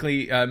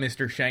frankly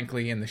Mr.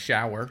 Shankly in the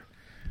shower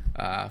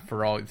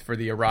for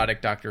the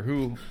erotic Doctor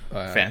Who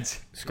fans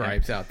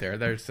scribes out there.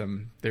 There's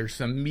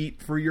some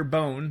meat for your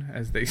bone,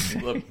 as they say.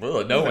 Look, I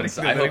hope no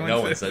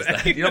one says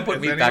that. You don't put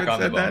meat back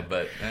on the bone,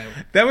 but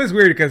that was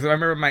weird because I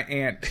remember my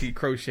aunt, she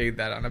crocheted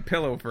that on a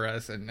pillow for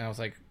us, and I was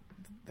like,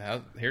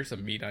 here's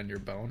some meat on your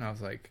bone. I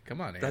was like,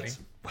 come on, Annie. that's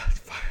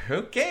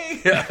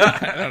okay.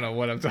 I don't know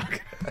what I'm talking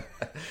about.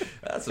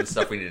 That's some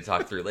stuff we need to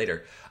talk through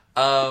later.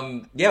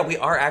 Yeah, we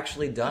are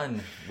actually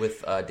done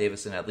with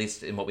Davison, at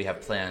least in what we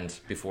have planned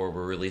before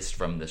we're released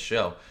from this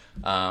show.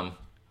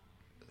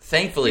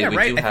 Thankfully, we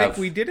do have... I think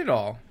we did it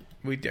all.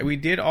 We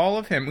did all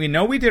of him. We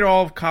know we did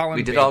all of Colin.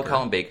 We did all of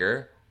Colin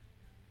Baker.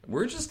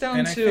 We're just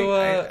down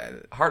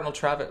to Hartnell,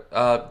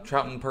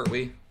 Troughton,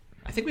 Pertwee.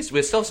 I think we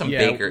still have some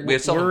Baker. We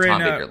still have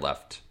Tom Baker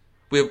left.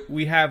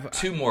 We have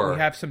 2 more. We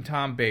have some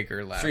Tom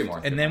Baker left. 3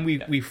 more. And then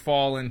we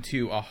fall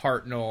into a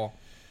Hartnell.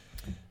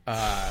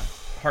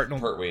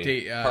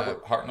 Pertwee.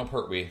 Hartnell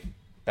Pertwee.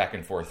 Back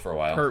and forth for a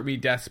while. Pertwee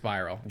Death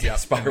Spiral.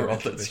 Death Spiral.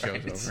 That's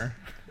right. Over.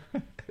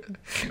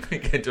 We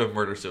get into a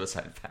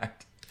murder-suicide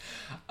pact.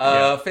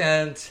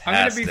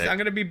 Fantastic. I'm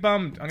gonna be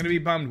bummed. I'm gonna be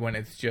bummed when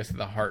it's just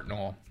the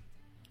Hartnell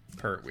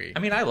Pertwee. I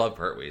mean, I love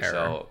Pertwee,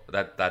 so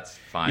that's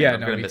fine. Yeah,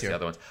 I'm gonna miss too. the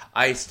other ones.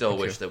 I still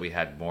wish that we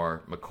had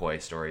more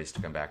McCoy stories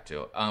to come back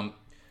to.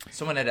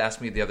 Someone had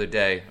asked me the other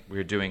day. We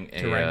were doing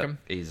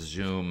a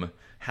Zoom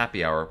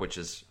happy hour, which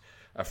is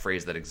a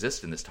phrase that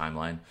exists in this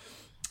timeline.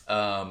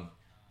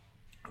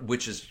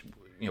 Which is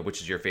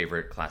your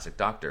favorite classic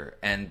Doctor?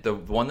 And the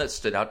one that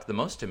stood out the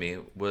most to me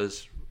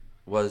was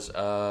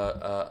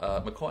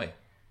McCoy,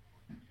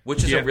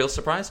 which is a real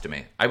surprise to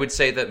me. I would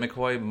say that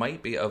McCoy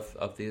might be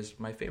of these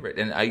my favorite,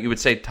 and you would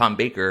say Tom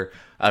Baker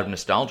out of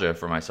nostalgia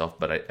for myself,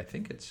 but I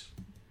think it's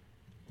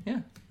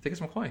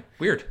McCoy.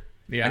 Weird.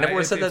 Yeah, I never would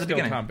have said that at the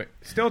beginning.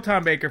 Still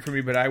Tom Baker for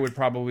me, but I would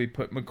probably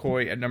put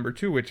McCoy at number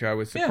 2, which I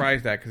was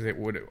surprised at because it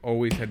would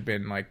always had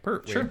been like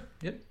Pertwee. Sure.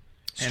 Yep.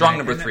 Strong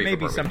number 3.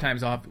 Maybe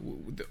sometimes off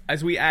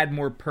as we add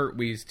more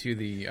Pertwees to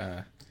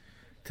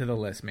the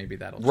list. Maybe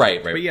that'll change.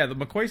 Right. But yeah, the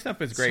McCoy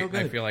stuff is great. So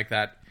good. I feel like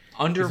that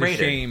underrated. is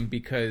a shame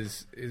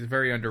because it's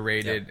very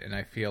underrated, and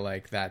I feel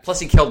like that's plus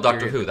he killed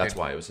Doctor Who. That's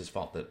why it was his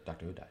fault that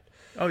Doctor Who died.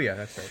 Oh yeah,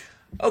 that's right.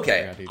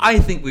 Okay, I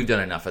think we've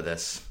done enough of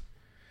this.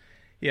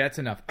 Yeah, it's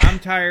enough. I'm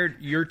tired.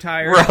 You're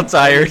tired. We're all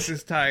tired. Chris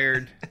is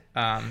tired.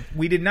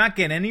 We did not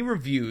get any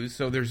reviews,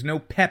 so there's no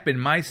pep in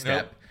my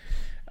step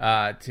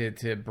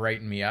to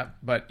brighten me up.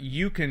 But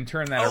you can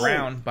turn that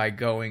around by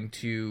going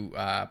to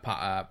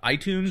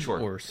iTunes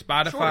or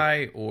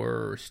Spotify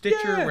or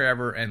Stitcher,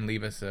 wherever, and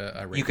leave us a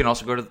rating. You can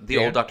also go to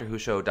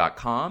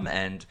theolddoctorwhoshow.com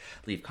and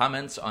leave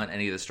comments on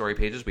any of the story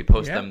pages. We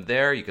post them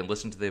there. You can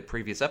listen to the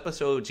previous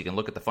episodes. You can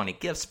look at the funny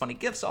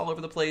gifs all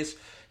over the place.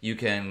 You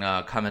can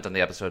comment on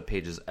the episode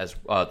pages as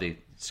the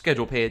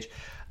schedule page.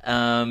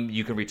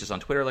 You can reach us on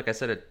Twitter, like I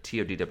said, at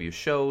TODW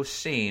Show.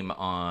 Same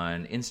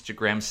on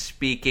Instagram.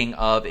 Speaking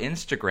of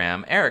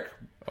Instagram, Eric.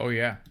 Oh,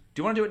 yeah.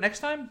 Do you want to do it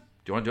next time? Do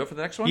you want to do it for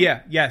the next one?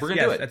 Yeah, yes, we're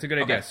gonna do it. That's a good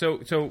idea. So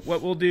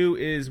what we'll do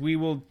is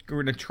we're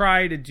going to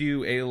try to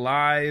do a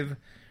live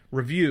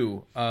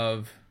review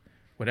of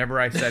whatever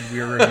I said we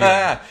were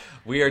reviewing.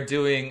 We are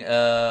doing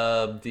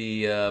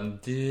the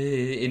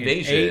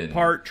Invasion. An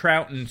 8-part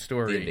Troughton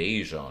story.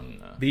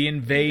 The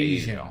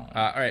Invasion. All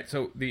right,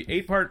 so the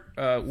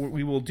 8-part,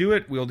 we will do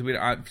it. We'll do it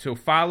on, so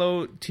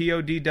follow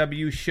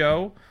TODW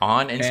Show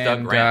on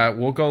Instagram. And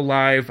we'll go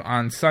live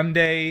on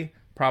Sunday,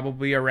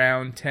 probably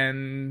around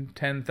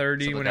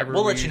 10:30. Whenever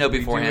we'll let you know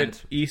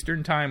beforehand.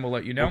 Eastern time, we'll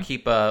let you know.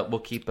 We'll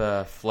keep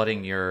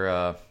flooding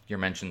your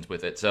mentions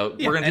with it. So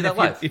we're gonna do that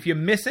live. If you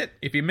miss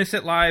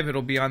it live,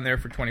 it'll be on there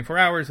for 24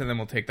 hours, and then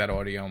we'll take that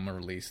audio and we'll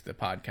release the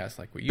podcast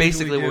like we usually do.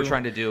 Basically, what we're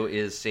trying to do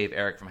is save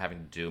Eric from having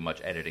to do much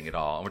editing at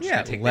all. And we're just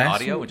gonna take the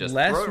audio and just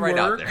throw it right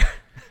out there.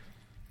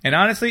 And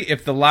honestly,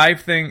 if the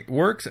live thing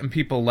works and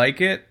people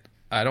like it,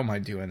 I don't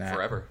mind doing that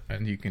forever.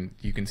 And you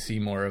can see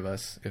more of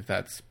us if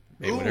that's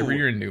whatever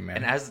you're into, man.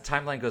 And as the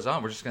timeline goes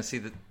on, we're just going to see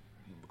the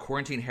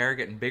quarantine hair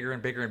getting bigger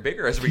and bigger and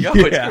bigger as we go.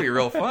 It's going to be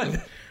real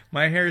fun.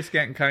 My hair is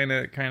getting kind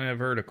of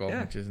vertical,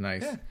 which is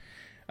nice.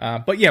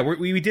 But yeah,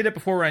 we did it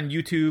before on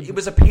YouTube. It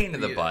was a pain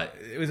in the butt.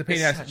 It was a pain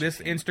in the ass. This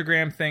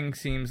Instagram thing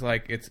seems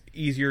like it's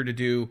easier to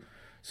do,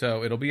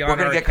 so it'll be on. We're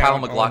going to get Kyle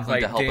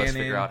McLaughlin to help us us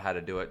figure out how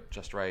to do it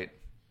just right.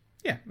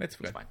 Yeah, it's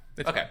fine.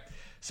 Okay. Fine.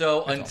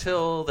 So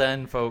until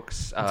then,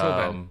 folks,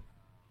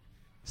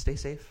 stay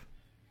safe.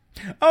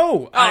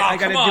 Oh, I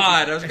got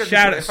to do a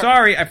shout out.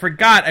 Sorry, I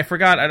forgot.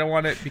 I don't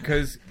want it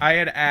because I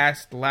had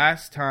asked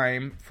last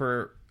time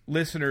for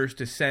listeners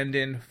to send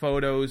in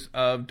photos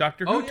of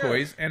Doctor Who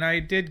toys, and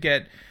I did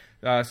get.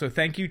 So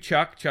thank you,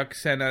 Chuck. Chuck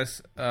sent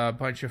us a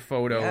bunch of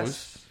photos.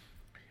 Yes.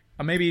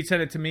 Maybe he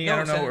sent it to me. I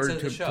don't know, or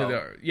to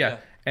the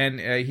And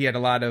he had a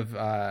lot of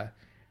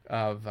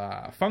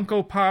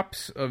Funko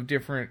Pops of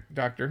different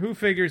Doctor Who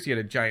figures. He had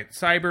a giant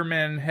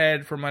Cyberman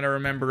head, from what I'm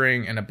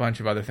remembering, and a bunch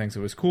of other things.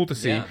 It was cool to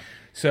see. Yeah.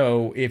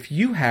 So if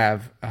you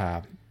have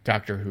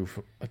Doctor Who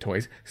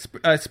toys,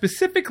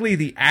 specifically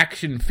the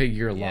action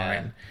figure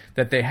line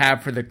that they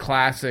have for the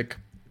classic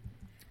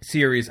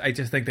series, I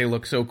just think they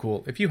look so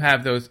cool. If you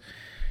have those,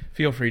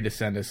 feel free to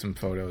send us some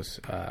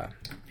photos.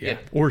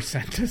 Or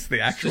send us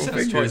the actual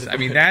figures. I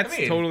mean, that's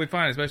totally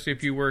fine, especially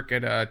if you work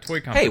at a toy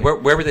company. Hey,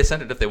 where would they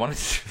send it if they wanted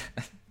to?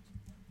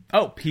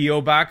 Oh, P.O.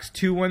 Box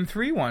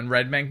 2131,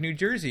 Red Bank, New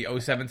Jersey,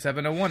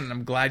 07701. And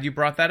I'm glad you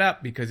brought that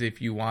up, because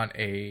if you want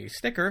a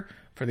sticker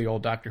for the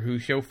old Doctor Who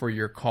show, for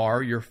your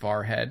car, your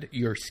Farhead,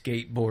 your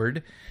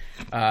skateboard.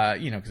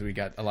 Because we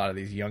got a lot of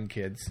these young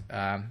kids.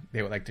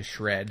 They would like to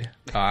shred.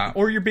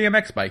 Or your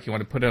BMX bike. You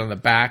want to put it on the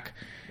back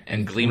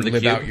and gleam the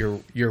live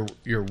cube. out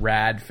your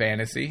rad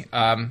fantasy.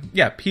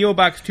 P.O.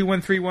 Box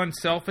 2131,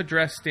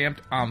 self-addressed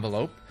stamped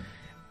envelope.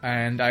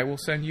 And I will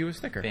send you a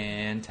sticker.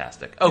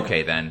 Fantastic.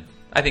 Okay, then.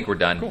 I think we're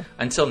done. Cool.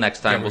 Until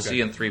next time, Yeah, we're we'll good. see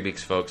you in 3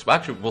 weeks, folks. Well,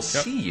 actually, we'll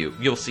see you.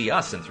 You'll see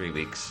us in 3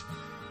 weeks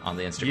on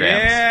the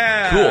Instagrams.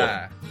 Yeah. Cool.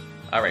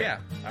 All right. Yeah.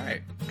 All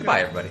right.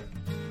 Goodbye, everybody.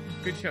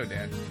 Good show,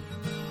 Dan.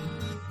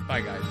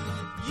 Bye, guys.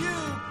 You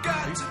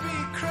got to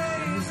be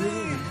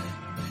crazy.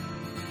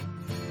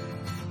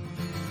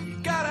 You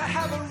gotta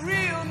have a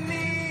real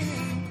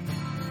need.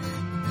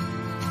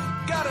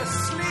 Gotta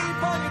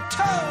sleep on your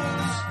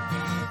toes.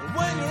 And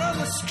when you're on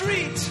the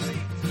street,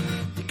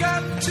 you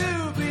got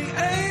to be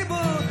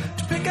able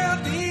to pick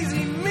out the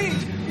easy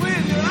meat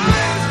with your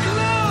eyes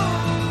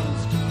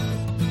closed.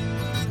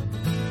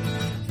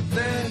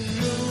 Then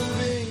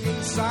moving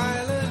in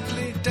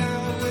silently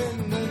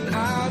downwind and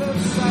out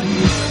of sight.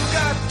 You've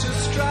got to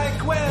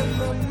strike when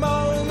the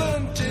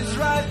moment is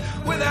right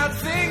without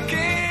thinking.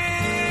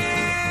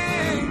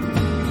 And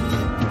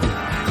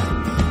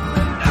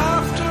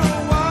after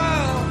a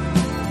while,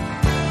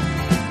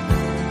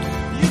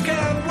 you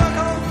can work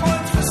on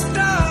points for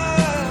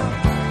style,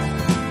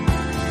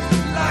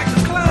 like a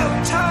club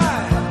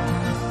tie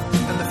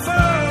and the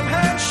firm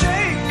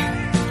handshake,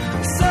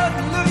 a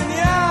certain look in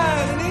the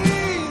eye, an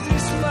easy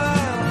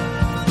smile.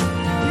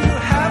 You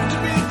have to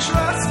be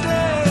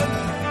trusted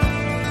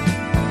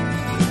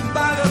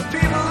by the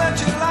people that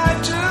you lie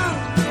to,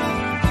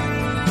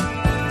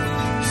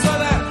 so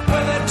that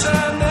when they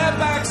turn their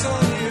backs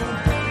on you,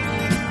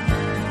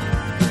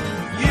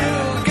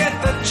 you'll get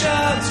the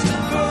chance to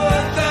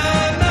put the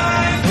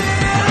knife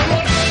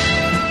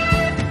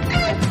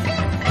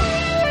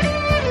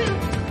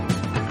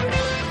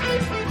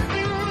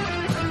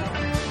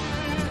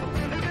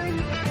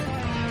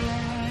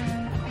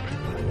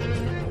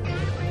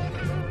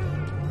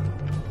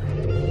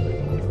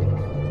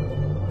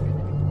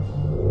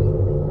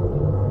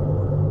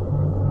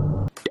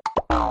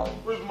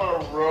Where's my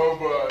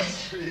robot?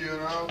 You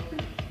know?